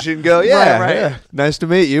 You shouldn't go, yeah, Right. yeah, nice to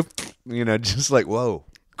meet you. Just like, whoa.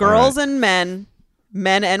 Girls All right. and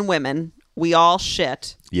men and women, we all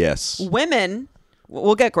shit. Yes. Women,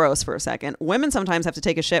 we'll get gross for a second. Women sometimes have to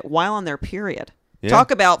take a shit while on their period. Yeah. Talk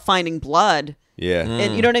about finding blood. Yeah.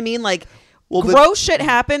 And you know what I mean? Like, Well, but- gross shit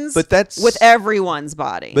happens but that's- with everyone's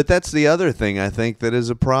body. But that's the other thing I think that is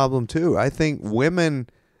a problem too. I think women,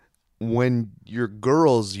 when you're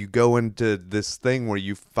girls, you go into this thing where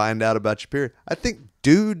you find out about your period. I think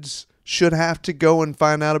dudes should have to go and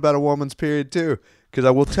find out about a woman's period too. Because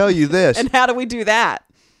I will tell you this. And how do we do that?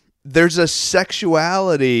 There's a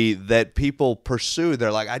sexuality that people pursue.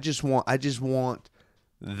 They're like, I just want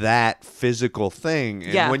that physical thing.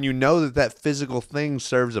 And Yeah. when you know that physical thing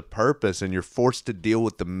serves a purpose and you're forced to deal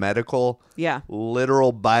with the medical, Yeah.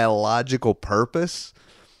 literal biological purpose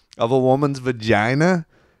of a woman's vagina,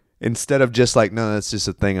 instead of just like, no, that's just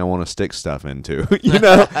a thing I want to stick stuff into. You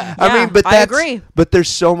know? I mean, but I that's, agree. But there's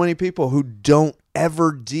so many people who don't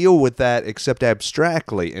ever deal with that except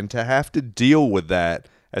abstractly, and to have to deal with that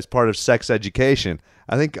as part of sex education,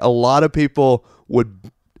 I think a lot of people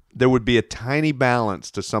there would be a tiny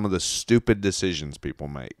balance to some of the stupid decisions people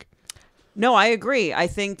make. No, I agree. I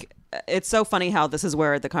think it's so funny how this is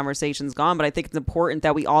where the conversation's gone, but I think it's important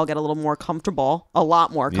that we all get a little more comfortable, a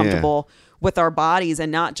lot more comfortable with our bodies,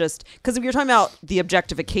 and not just because if you're talking about the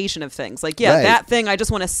objectification of things, like, yeah, Right. that thing, I just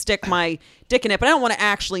want to stick my dick in it, but I don't want to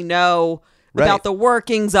actually know about Right. the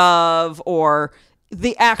workings of or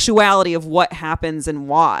the actuality of what happens and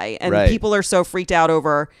why. And Right. people are so freaked out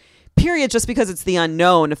over periods just because it's the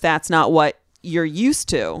unknown if that's not what you're used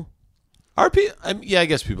to. Are people? Yeah, I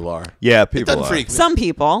guess people are. Yeah, It people doesn't are. freak me. Some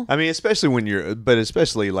people. I mean, especially when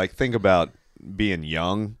especially like think about being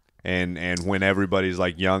young and when everybody's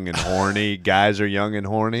like young and horny, guys are young and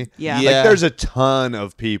horny. Yeah. Like Yeah. there's a ton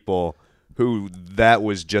of people who that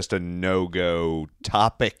was just a no-go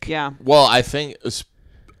topic. Yeah. Well, I think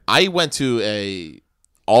I went to a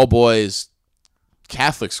all boys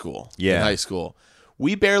Catholic school in Yeah. high school.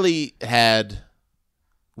 We definitely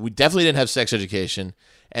didn't have sex education,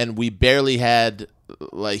 and we barely had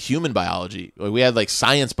like human biology. Like, we had like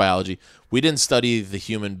science biology. We didn't study the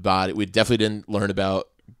human body. We definitely didn't learn about,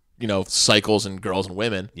 cycles in girls and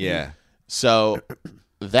women. Yeah. So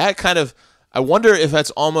that kind of, I wonder if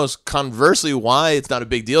that's almost conversely why it's not a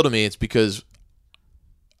big deal to me. It's because,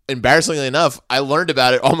 embarrassingly enough, I learned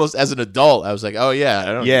about it almost as an adult. I was like, oh yeah, I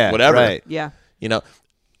don't, Yeah. whatever. Right. Yeah.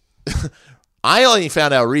 I only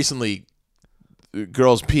found out recently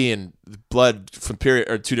girls pee and blood from period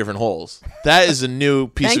are two different holes. That is a new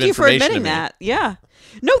piece Thank of you for information admitting to me. that. Yeah.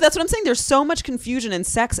 No, that's what I'm saying. There's so much confusion, and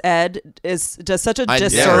sex ed does such a I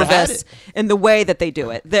never had disservice it. in the way that they do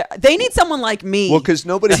it. They need someone like me. Well, because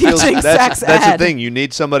nobody feels Teaching that's sex ed. the thing. You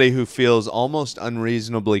need somebody who feels almost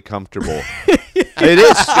unreasonably comfortable.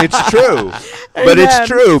 It's true, but Amen. it's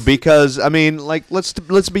true because I mean, like let's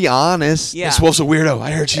be honest. Yeah. Miss Wolf's a weirdo.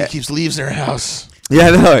 I heard she keeps leaves in her house. Yeah,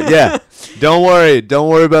 no, yeah. Don't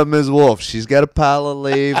worry about Ms. Wolf. She's got a pile of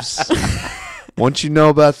leaves. Once you know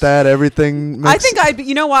about that, everything makes I think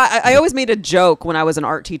you know why? I always made a joke when I was an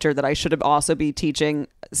art teacher that I should have also be teaching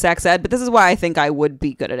sex ed, but this is why I think I would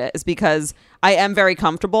be good at it, is because I am very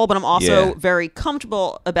comfortable, but I'm also Yeah. very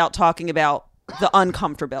comfortable about talking about the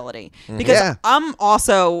uncomfortability. Because Yeah. I'm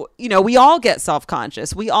also, we all get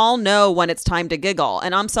self-conscious. We all know when it's time to giggle.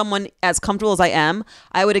 And I'm someone as comfortable as I am,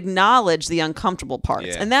 I would acknowledge the uncomfortable parts.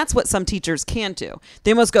 Yeah. And that's what some teachers can't do.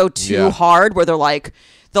 They almost go too Yeah. hard where they're like,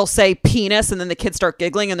 they'll say penis and then the kids start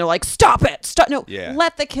giggling and they're like, stop it. Stop. No, Yeah.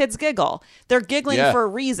 let the kids giggle. They're giggling Yeah. for a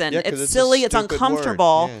reason. Yeah, 'cause it's it's a silly. It's stupid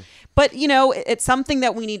uncomfortable. word. Yeah. But, it's something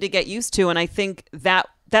that we need to get used to. And I think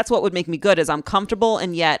that's what would make me good is I'm comfortable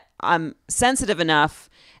and yet I'm sensitive enough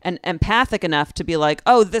and empathic enough to be like,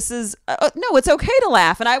 oh, this is no, it's okay to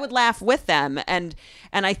laugh, and I would laugh with them, and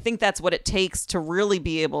I think that's what it takes to really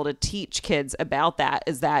be able to teach kids about that,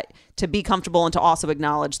 is that to be comfortable and to also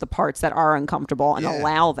acknowledge the parts that are uncomfortable and Yeah.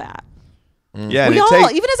 allow that. Yeah, and We it all,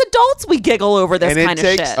 takes, even as adults, we giggle over this and it kind of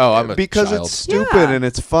takes shit. Oh, I'm a because child. it's stupid Yeah. and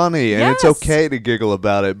it's funny and it's Yes. okay to giggle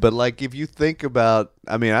about it. But like if you think about,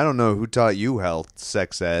 I mean, I don't know who taught you health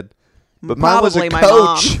sex ed, but mine was a Probably my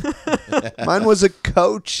coach. Mine was a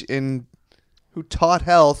coach who taught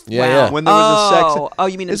health. Yeah, yeah. When there was a sex. Oh,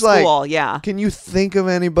 you mean in It's like, school? Yeah. Can you think of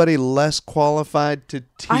anybody less qualified to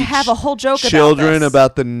teach? I have a whole joke children about this.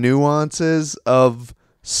 about the nuances of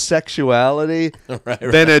sexuality Right.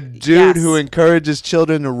 than a dude Yes. who encourages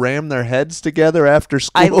children to ram their heads together after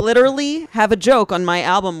school. I literally have a joke on my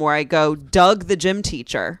album where I go, Doug the gym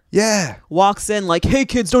teacher yeah. walks in like, hey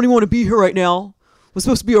kids, don't even want to be here right now. I was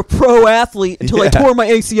supposed to be a pro athlete until I Yeah. tore my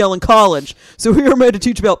ACL in college. So here am I to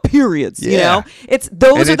teach about periods. You Yeah. know, those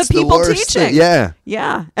And are it's the people worst teaching. thing. Yeah.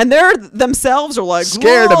 Yeah. And they're themselves are like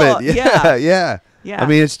Scared "Whoa." of it. Yeah. Yeah. Yeah. I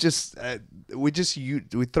mean, it's just, we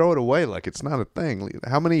throw it away like it's not a thing.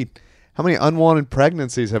 How many unwanted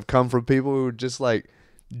pregnancies have come from people who just like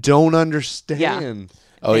don't understand?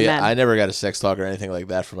 Oh Amen. yeah, I never got a sex talk or anything like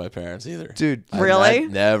that from my parents either. Dude, Really?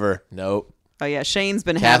 Never. Nope. Oh yeah, Shane's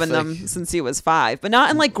been having them since he was 5, but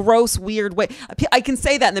not in like gross, weird way. I can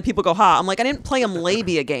say that, and then people go, "Ha!" I'm like, I didn't play him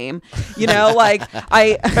labia game, like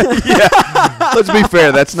I. let's be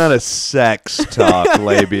fair. That's not a sex talk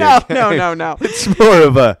labia. No. It's more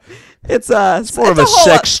of a. It's more of a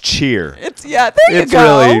sex cheer. It's there you It's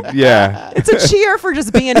go. really It's a cheer for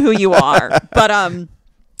just being who you are.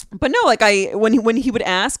 But no, like when he would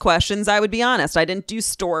ask questions, I would be honest. I didn't do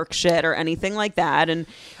stork shit or anything like that. And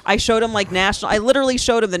I showed him I literally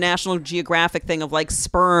showed him the National Geographic thing of like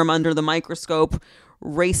sperm under the microscope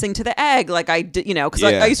racing to the egg. Like I did, because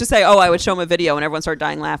I used to say, I would show him a video and everyone started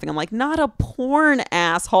dying laughing. I'm like, not a porn,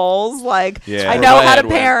 assholes. Like I know how to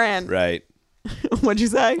parent. Right. What'd you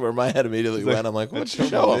say? Where my head immediately went, I'm like, "What's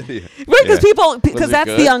show him?" Right, because that's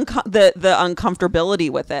good? the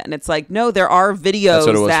uncomfortability with it, and it's like, no, there are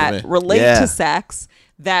videos that relate to sex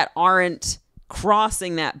that aren't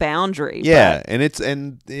crossing that boundary. Yeah, and it's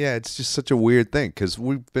just such a weird thing because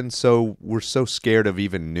we're so scared of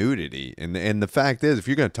even nudity, and the fact is, if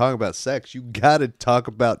you're going to talk about sex, you got to talk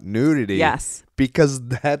about nudity. Yes, because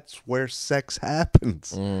that's where sex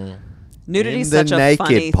happens. Nudity is such a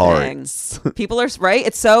funny parts. thing. People are right.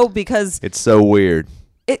 It's so because it's so weird.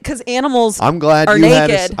 Because animals I'm glad are you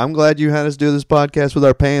naked. I'm glad you had us do this podcast with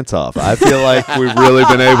our pants off. I feel like we've really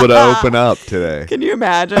been able to open up today. Can you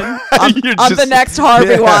imagine? I'm the next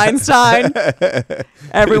Harvey Weinstein.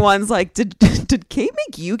 Everyone's like, did Kate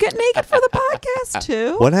make you get naked for the podcast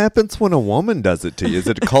too? What happens when a woman does it to you? Is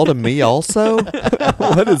it called a me also?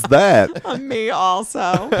 What is that? A me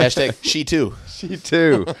also. Hashtag she too. She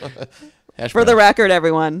too. For the record,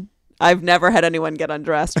 everyone, I've never had anyone get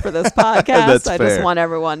undressed for this podcast. That's I fair. just want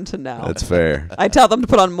everyone to know. That's fair. I tell them to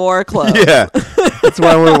put on more clothes. Yeah. That's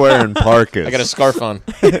why we're wearing parkas. I got a scarf on.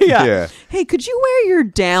 Yeah. Hey, could you wear your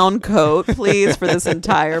down coat, please, for this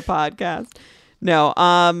entire podcast? No,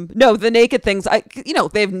 the naked things.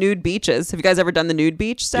 They have nude beaches. Have you guys ever done the nude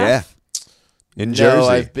beach stuff? Yeah. In Jersey. No,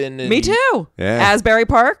 I've been in... Me too. Yeah. Asbury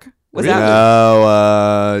Park. Was Really?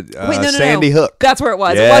 that? No, Sandy Hook. That's where it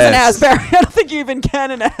was. Yes. It wasn't Asbury. I don't think you even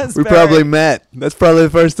can in Asbury. We probably met. That's probably the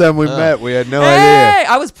first time we met. We had no idea. Hey,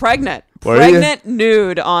 I was pregnant. Were Pregnant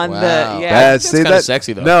nude on Wow. the yeah. That's kinda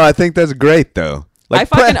sexy, though. No, I think that's great though. I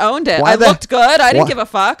fucking owned it. I looked good. I didn't give a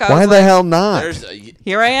fuck. Why the hell not?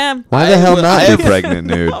 Here I am. Why the hell not be pregnant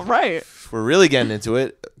nude? All right. We're really getting into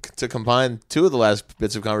it. To combine two of the last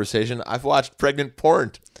bits of conversation, I've watched pregnant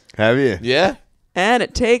porn. Have you? Yeah. And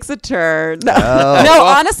it takes a turn. No, Oh. no,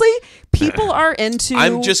 honestly, people are into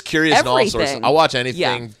I'm just curious in all sorts. everything. I'll watch anything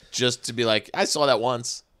Yeah. just to be like, I saw that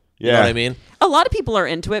once. Yeah. You know what I mean? A lot of people are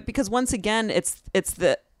into it because once again, it's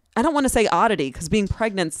the I don't want to say oddity because being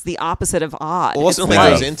pregnant's the opposite of odd. Well, wasn't It's like I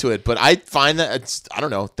like- was into it, but I find that I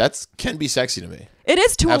don't know, that can be sexy to me. It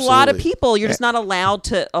is to a lot of Absolutely. people. You're just not allowed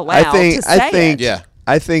to I think Yeah.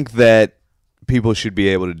 I think that people should be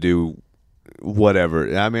able to do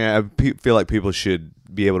whatever. I mean, feel like people should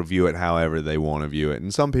be able to view it however they want to view it.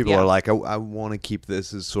 And some people Yeah. are like, I want to keep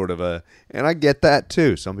this as sort of and I get that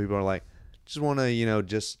too. Some people are like, just want to,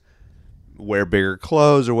 just wear bigger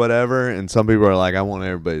clothes or whatever. And some people are like, I want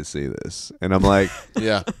everybody to see this. And I'm like,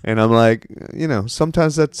 Yeah.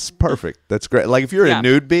 sometimes that's perfect. That's great. Like if you're at Yeah. a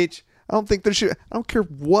nude beach, I don't think I don't care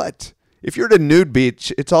what. If you're at a nude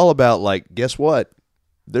beach, it's all about like, guess what?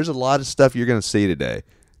 There's a lot of stuff you're going to see today.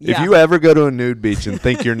 If Yeah. you ever go to a nude beach and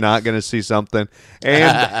think you're not going to see something,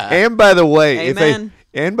 and by the way, Amen.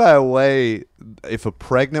 if a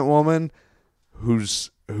pregnant woman who's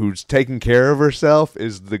taking care of herself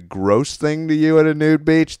is the gross thing to you at a nude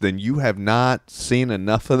beach, then you have not seen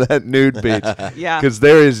enough of that nude beach. Yeah. Because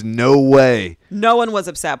there is no way. No one was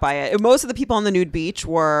upset by it. Most of the people on the nude beach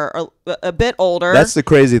were a bit older. That's the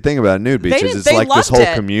crazy thing about nude beaches. It's they like this loved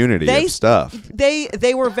whole it. community They- of stuff.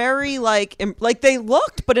 They were very like they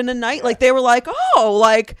looked, but in a night like they were like, oh,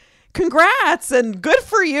 like congrats and good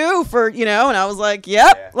for you for and I was like,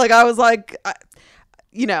 yep. Like I was like.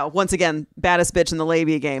 Once again, baddest bitch in the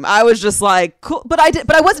labia game. I was just like, cool, but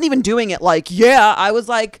I wasn't even doing it like, yeah. I was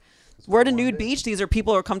like, we're at a nude beach. These are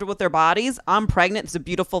people who are comfortable with their bodies. I'm pregnant. It's a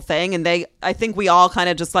beautiful thing, and I think we all kind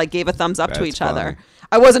of just like gave a thumbs up to That's each funny. other.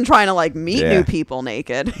 I wasn't trying to like meet Yeah. new people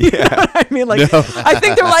naked. You know what I mean? Like, I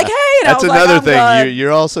think they're like, hey, and That's I was like, another I'm thing. good.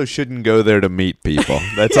 You also shouldn't go there to meet people.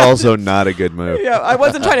 That's also not a good move. Yeah, I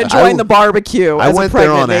wasn't trying to join the barbecue. I as went a there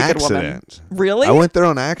pregnant on naked accident. Woman. Really? I went there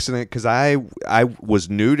on accident because I was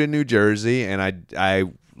new to New Jersey and I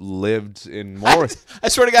lived in more I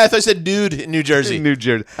swear to God, I thought I said nude in New Jersey. in New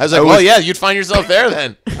Jersey. I was like, well, yeah, you'd find yourself there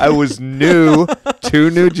then. I was new to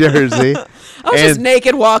New Jersey. I was just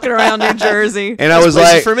naked walking around New Jersey. And I This was place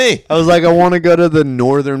is like, for me. I was like, I want to go to the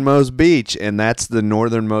northernmost beach, and that's the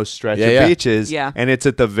northernmost stretch Yeah, of yeah. beaches. Yeah. And it's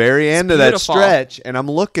at the very end of that beautiful. stretch. And I'm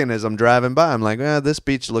looking as I'm driving by. I'm like, this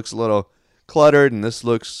beach looks a little cluttered, and this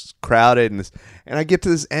looks crowded, and I get to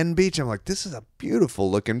this end beach. I'm like, this is a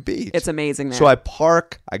beautiful looking beach. It's amazing there. So I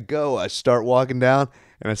park. I start walking down,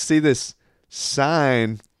 and I see this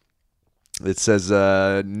sign. It says,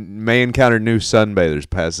 may encounter new sunbathers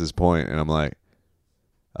past this point. And I'm like,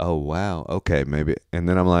 oh, wow. Okay, maybe. And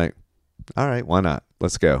then I'm like, all right, why not?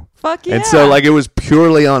 Let's go. Fuck yeah. And so, like, it was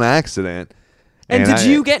purely on accident. And did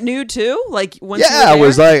you get nude too? Like, once Yeah, you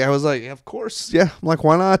were there? I was like, of course. Yeah. I'm like,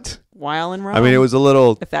 why not? While in Rome. I mean, it was a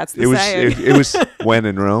little. If that's the it was, saying. it was when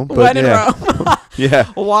in Rome. But when in yeah. Rome. Yeah.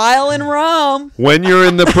 While in Rome. When you're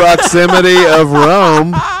in the proximity of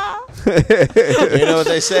Rome. You know what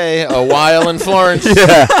they say, a while in Florence.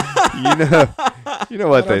 Yeah. You know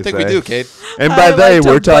what I don't they think say. we do, Kate. And I by they, like to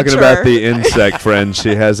we're talking about butcher. the insect friend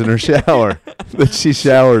she has in her shower that she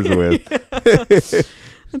showers with.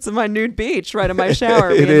 It's my nude beach right in my shower.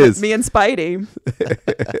 It me is. And, me and Spidey.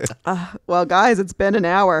 Well, guys, it's been an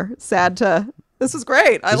hour. Sad to. This was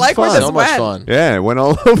great. I This like is where fun. this So much went. fun. Yeah, it went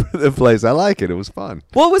all over the place. I like it. It was fun.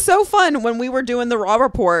 Well, it was so fun when we were doing the Raw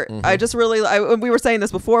Report. I just really, we were saying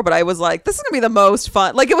this before, but I was like, this is gonna be the most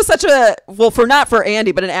fun. Like, it was such a, well, for not for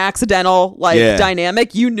Andy, but an accidental like Yeah.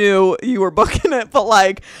 dynamic. You knew you were booking it, but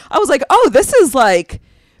like, I was like, oh, this is like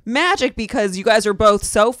magic because you guys are both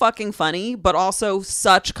so fucking funny, but also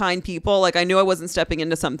such kind people. Like, I knew I wasn't stepping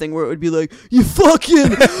into something where it would be like, you fucking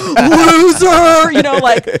loser, you know,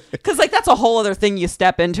 like, because like that's a whole other thing you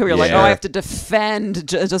step into. You're like, oh, Yeah. I have to defend,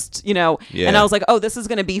 just you know. Yeah. And I was like, oh, this is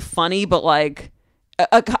gonna be funny, but like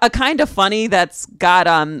a kind of funny that's got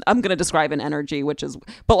I'm gonna describe an energy, which is,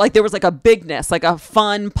 but like there was like a bigness, like a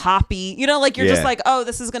fun poppy, you know, like you're just Yeah. like, oh,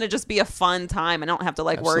 this is gonna just be a fun time. I don't have to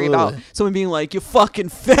like worry Absolutely. about someone being like, you fucking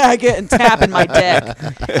faggot, and tapping my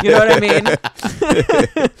dick. You know what I mean?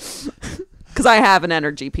 Because I have an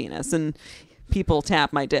energy penis and people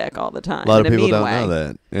tap my dick all the time. A lot in of people mean don't way. know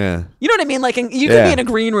that. Yeah. You know what I mean? Like, you could Yeah. be in a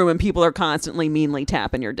green room and people are constantly meanly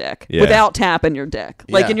tapping your dick Yeah. without tapping your dick.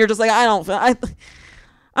 Like, Yeah. and you're just like,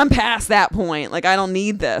 I'm past that point. Like, I don't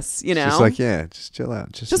need this, you know? Just like, yeah, just chill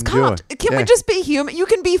out. Just come enjoy. on. Can we Yeah. just be human? You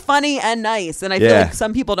can be funny and nice. And I feel Yeah. like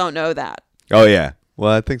some people don't know that. Oh, yeah.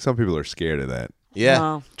 Well, I think some people are scared of that. Yeah.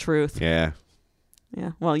 Oh, truth. Yeah.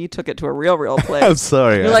 Yeah. Well, you took it to a real I'm place.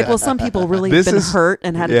 sorry. You're like, well, some people really have This been is- hurt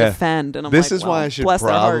and had to yeah. defend. And I'm This like, is well, why I should bless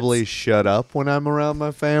their hearts. probably shut up when I'm around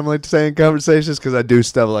my family saying conversations, because I do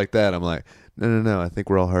stuff like that. I'm like, no, I think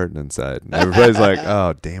we're all hurting inside. And everybody's like,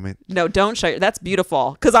 oh, damn it. No, don't shut. That's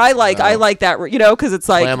beautiful. Because I like that, you know, because it's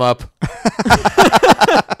like, Clam up.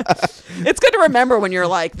 it's good to remember when you're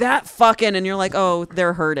like that fucking, and you're like, oh,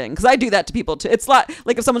 they're hurting. Because I do that to people too. It's like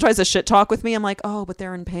if someone tries to shit talk with me, I'm like, oh, but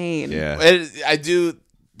they're in pain. Yeah. I do.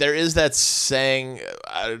 There is that saying.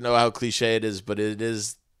 I don't know how cliche it is, but it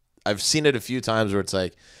is. I've seen it a few times where it's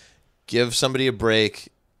like, give somebody a break.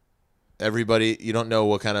 Everybody, you don't know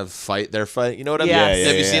what kind of fight they're fighting. You know what I mean? Yes. Yeah,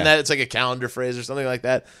 Have you yeah. seen that? It's like a calendar phrase or something like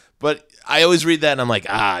that. But I always read that and I'm like,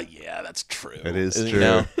 yeah, that's true. It is You true.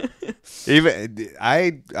 know? Even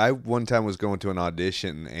I one time was going to an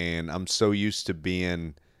audition, and I'm so used to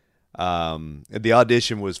being the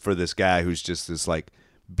audition was for this guy who's just this like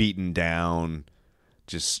beaten down,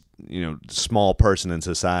 just, you know, small person in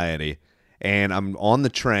society. And I'm on the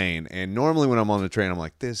train, and normally when I'm on the train, I'm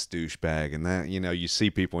like, this douchebag, and that, you know, you see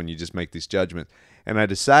people and you just make these judgments. And I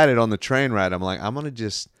decided on the train ride, I'm like, I'm going to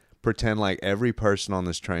just pretend like every person on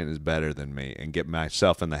this train is better than me and get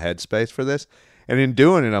myself in the headspace for this. And in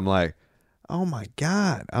doing it, I'm like, oh my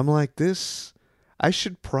God, I'm like, this, I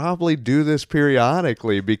should probably do this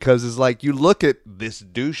periodically, because it's like you look at this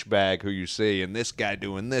douchebag who you see and this guy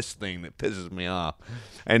doing this thing that pisses me off.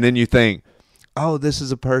 And then you think, oh, this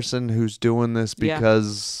is a person who's doing this Yeah.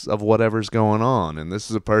 because of whatever's going on. And this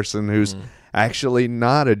is a person who's actually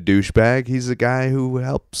not a douchebag. He's a guy who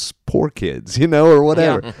helps poor kids, you know, or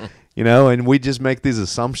whatever. You know, and we just make these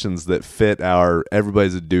assumptions that fit our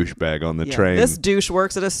everybody's a douchebag on the Yeah. train. This douche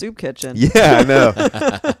works at a soup kitchen. Yeah, I know.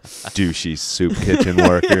 Douchey soup kitchen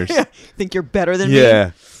workers. Think you're better than me?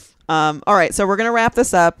 Yeah. All right, so we're gonna wrap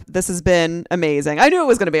this up. This has been amazing. I knew it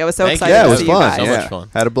was gonna be. I was so Thank you. excited Yeah, it to was see fun. you guys. So yeah. much fun.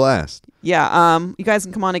 Had a blast. Yeah. You guys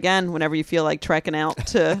can come on again whenever you feel like trekking out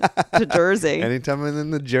to Jersey. Anytime I'm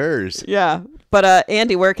in the Jers. Yeah. But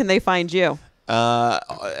Andy, where can they find you?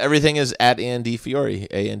 Everything is at Andy Fiori,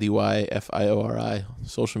 ANDYFIORI,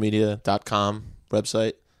 socialmedia.com,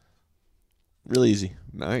 website. Real easy.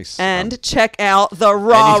 Nice. And check out the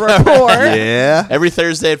Raw Report. Yeah. Every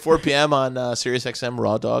Thursday at 4 p.m. on SiriusXM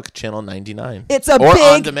Raw Dog Channel 99. It's a Or on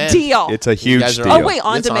big demand. deal. It's a You huge guys are deal. Oh, wait,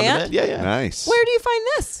 on It's demand? Yeah, yeah. Nice. Where do you find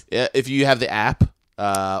this? Yeah, if you have the app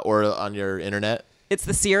or on your internet. It's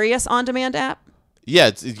the Sirius On Demand app.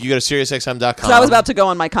 Yeah, you go to SiriusXM.com. So I was about to go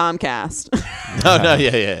on my Comcast. No,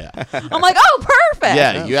 yeah. I'm like, oh, perfect.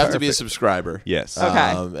 Yeah, you have to be a subscriber. Yes.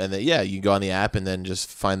 Okay. And then, you can go on the app and then just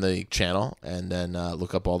find the channel and then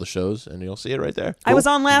look up all the shows and you'll see it right there. I was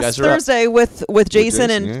on You last guys are up. Thursday with Jason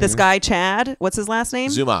Jason, and yeah, this yeah. guy, Chad. What's his last name?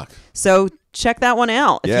 Zumach. So check that one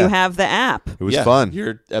out if Yeah. you have the app. It was fun.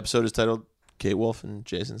 Your episode is titled Kate Wolf and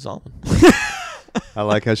Jason Solomon. I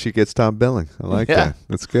like how she gets top billing. I like Yeah. that.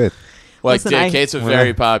 That's good. Well, Listen, Kate's a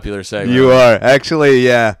very popular segment. You are. Actually,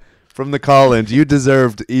 yeah. From the call-ins, you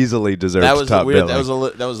easily deserved That was top weird.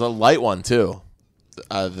 billing. That was a light one too.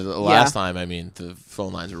 The last time, the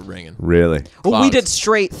phone lines were ringing. Really? Well, we Clogs. did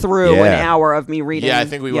straight through an Yeah. hour of me reading. Yeah, I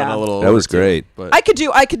think we went a little. That over was too, great. But I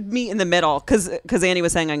could meet in the middle because Annie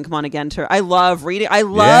was saying I can come on again to. I love reading. I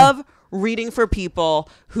love reading for people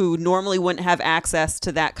who normally wouldn't have access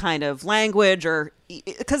to that kind of language, or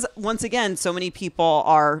because once again, so many people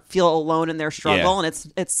feel alone in their struggle, Yeah.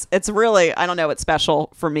 and it's really, I don't know, it's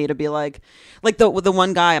special for me to be like the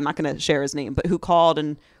one guy, I'm not going to share his name, but who called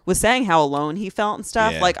and was saying how alone he felt and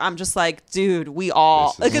stuff. Yeah. Like, I'm just like, dude, we all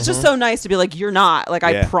This is- like, it's just so nice to be like, you're not like,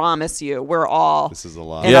 I Yeah. promise you, we're all This is a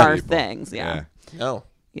lot in of our people. things. Yeah. no,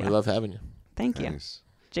 Yeah. we love having you. Thank you. Nice.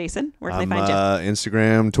 Jason, where can I'm they find you?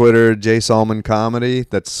 Instagram, Twitter, J Salmon Comedy.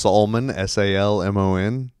 That's Salmon,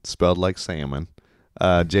 SALMON, spelled like salmon.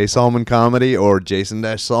 J Salmon Comedy or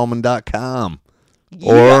jason-salmon.com.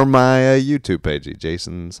 Or my YouTube page,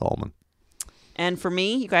 Jason Salmon. And for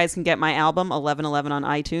me, you guys can get my album 1111 on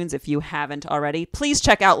iTunes if you haven't already. Please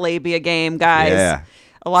check out Labia Game, guys. Yeah.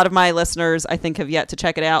 A lot of my listeners, I think, have yet to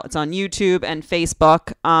check it out. It's on YouTube and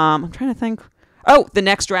Facebook. I'm trying to think. Oh, the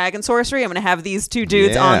next Dragon Sorcery. I'm going to have these two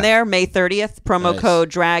dudes Yeah. on there May 30th. Promo Nice. code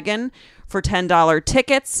DRAGON for $10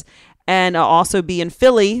 tickets. And I'll also be in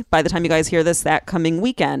Philly by the time you guys hear this that coming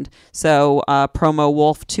weekend. So promo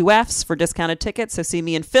Wolf 2Fs for discounted tickets. So see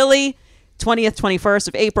me in Philly 20th, 21st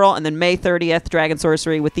of April, and then May 30th, Dragon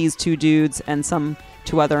Sorcery with these two dudes and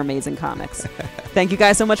two other amazing comics. Thank you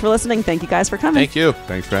guys so much for listening. Thank you guys for coming. Thank you.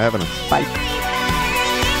 Thanks for having us. Bye.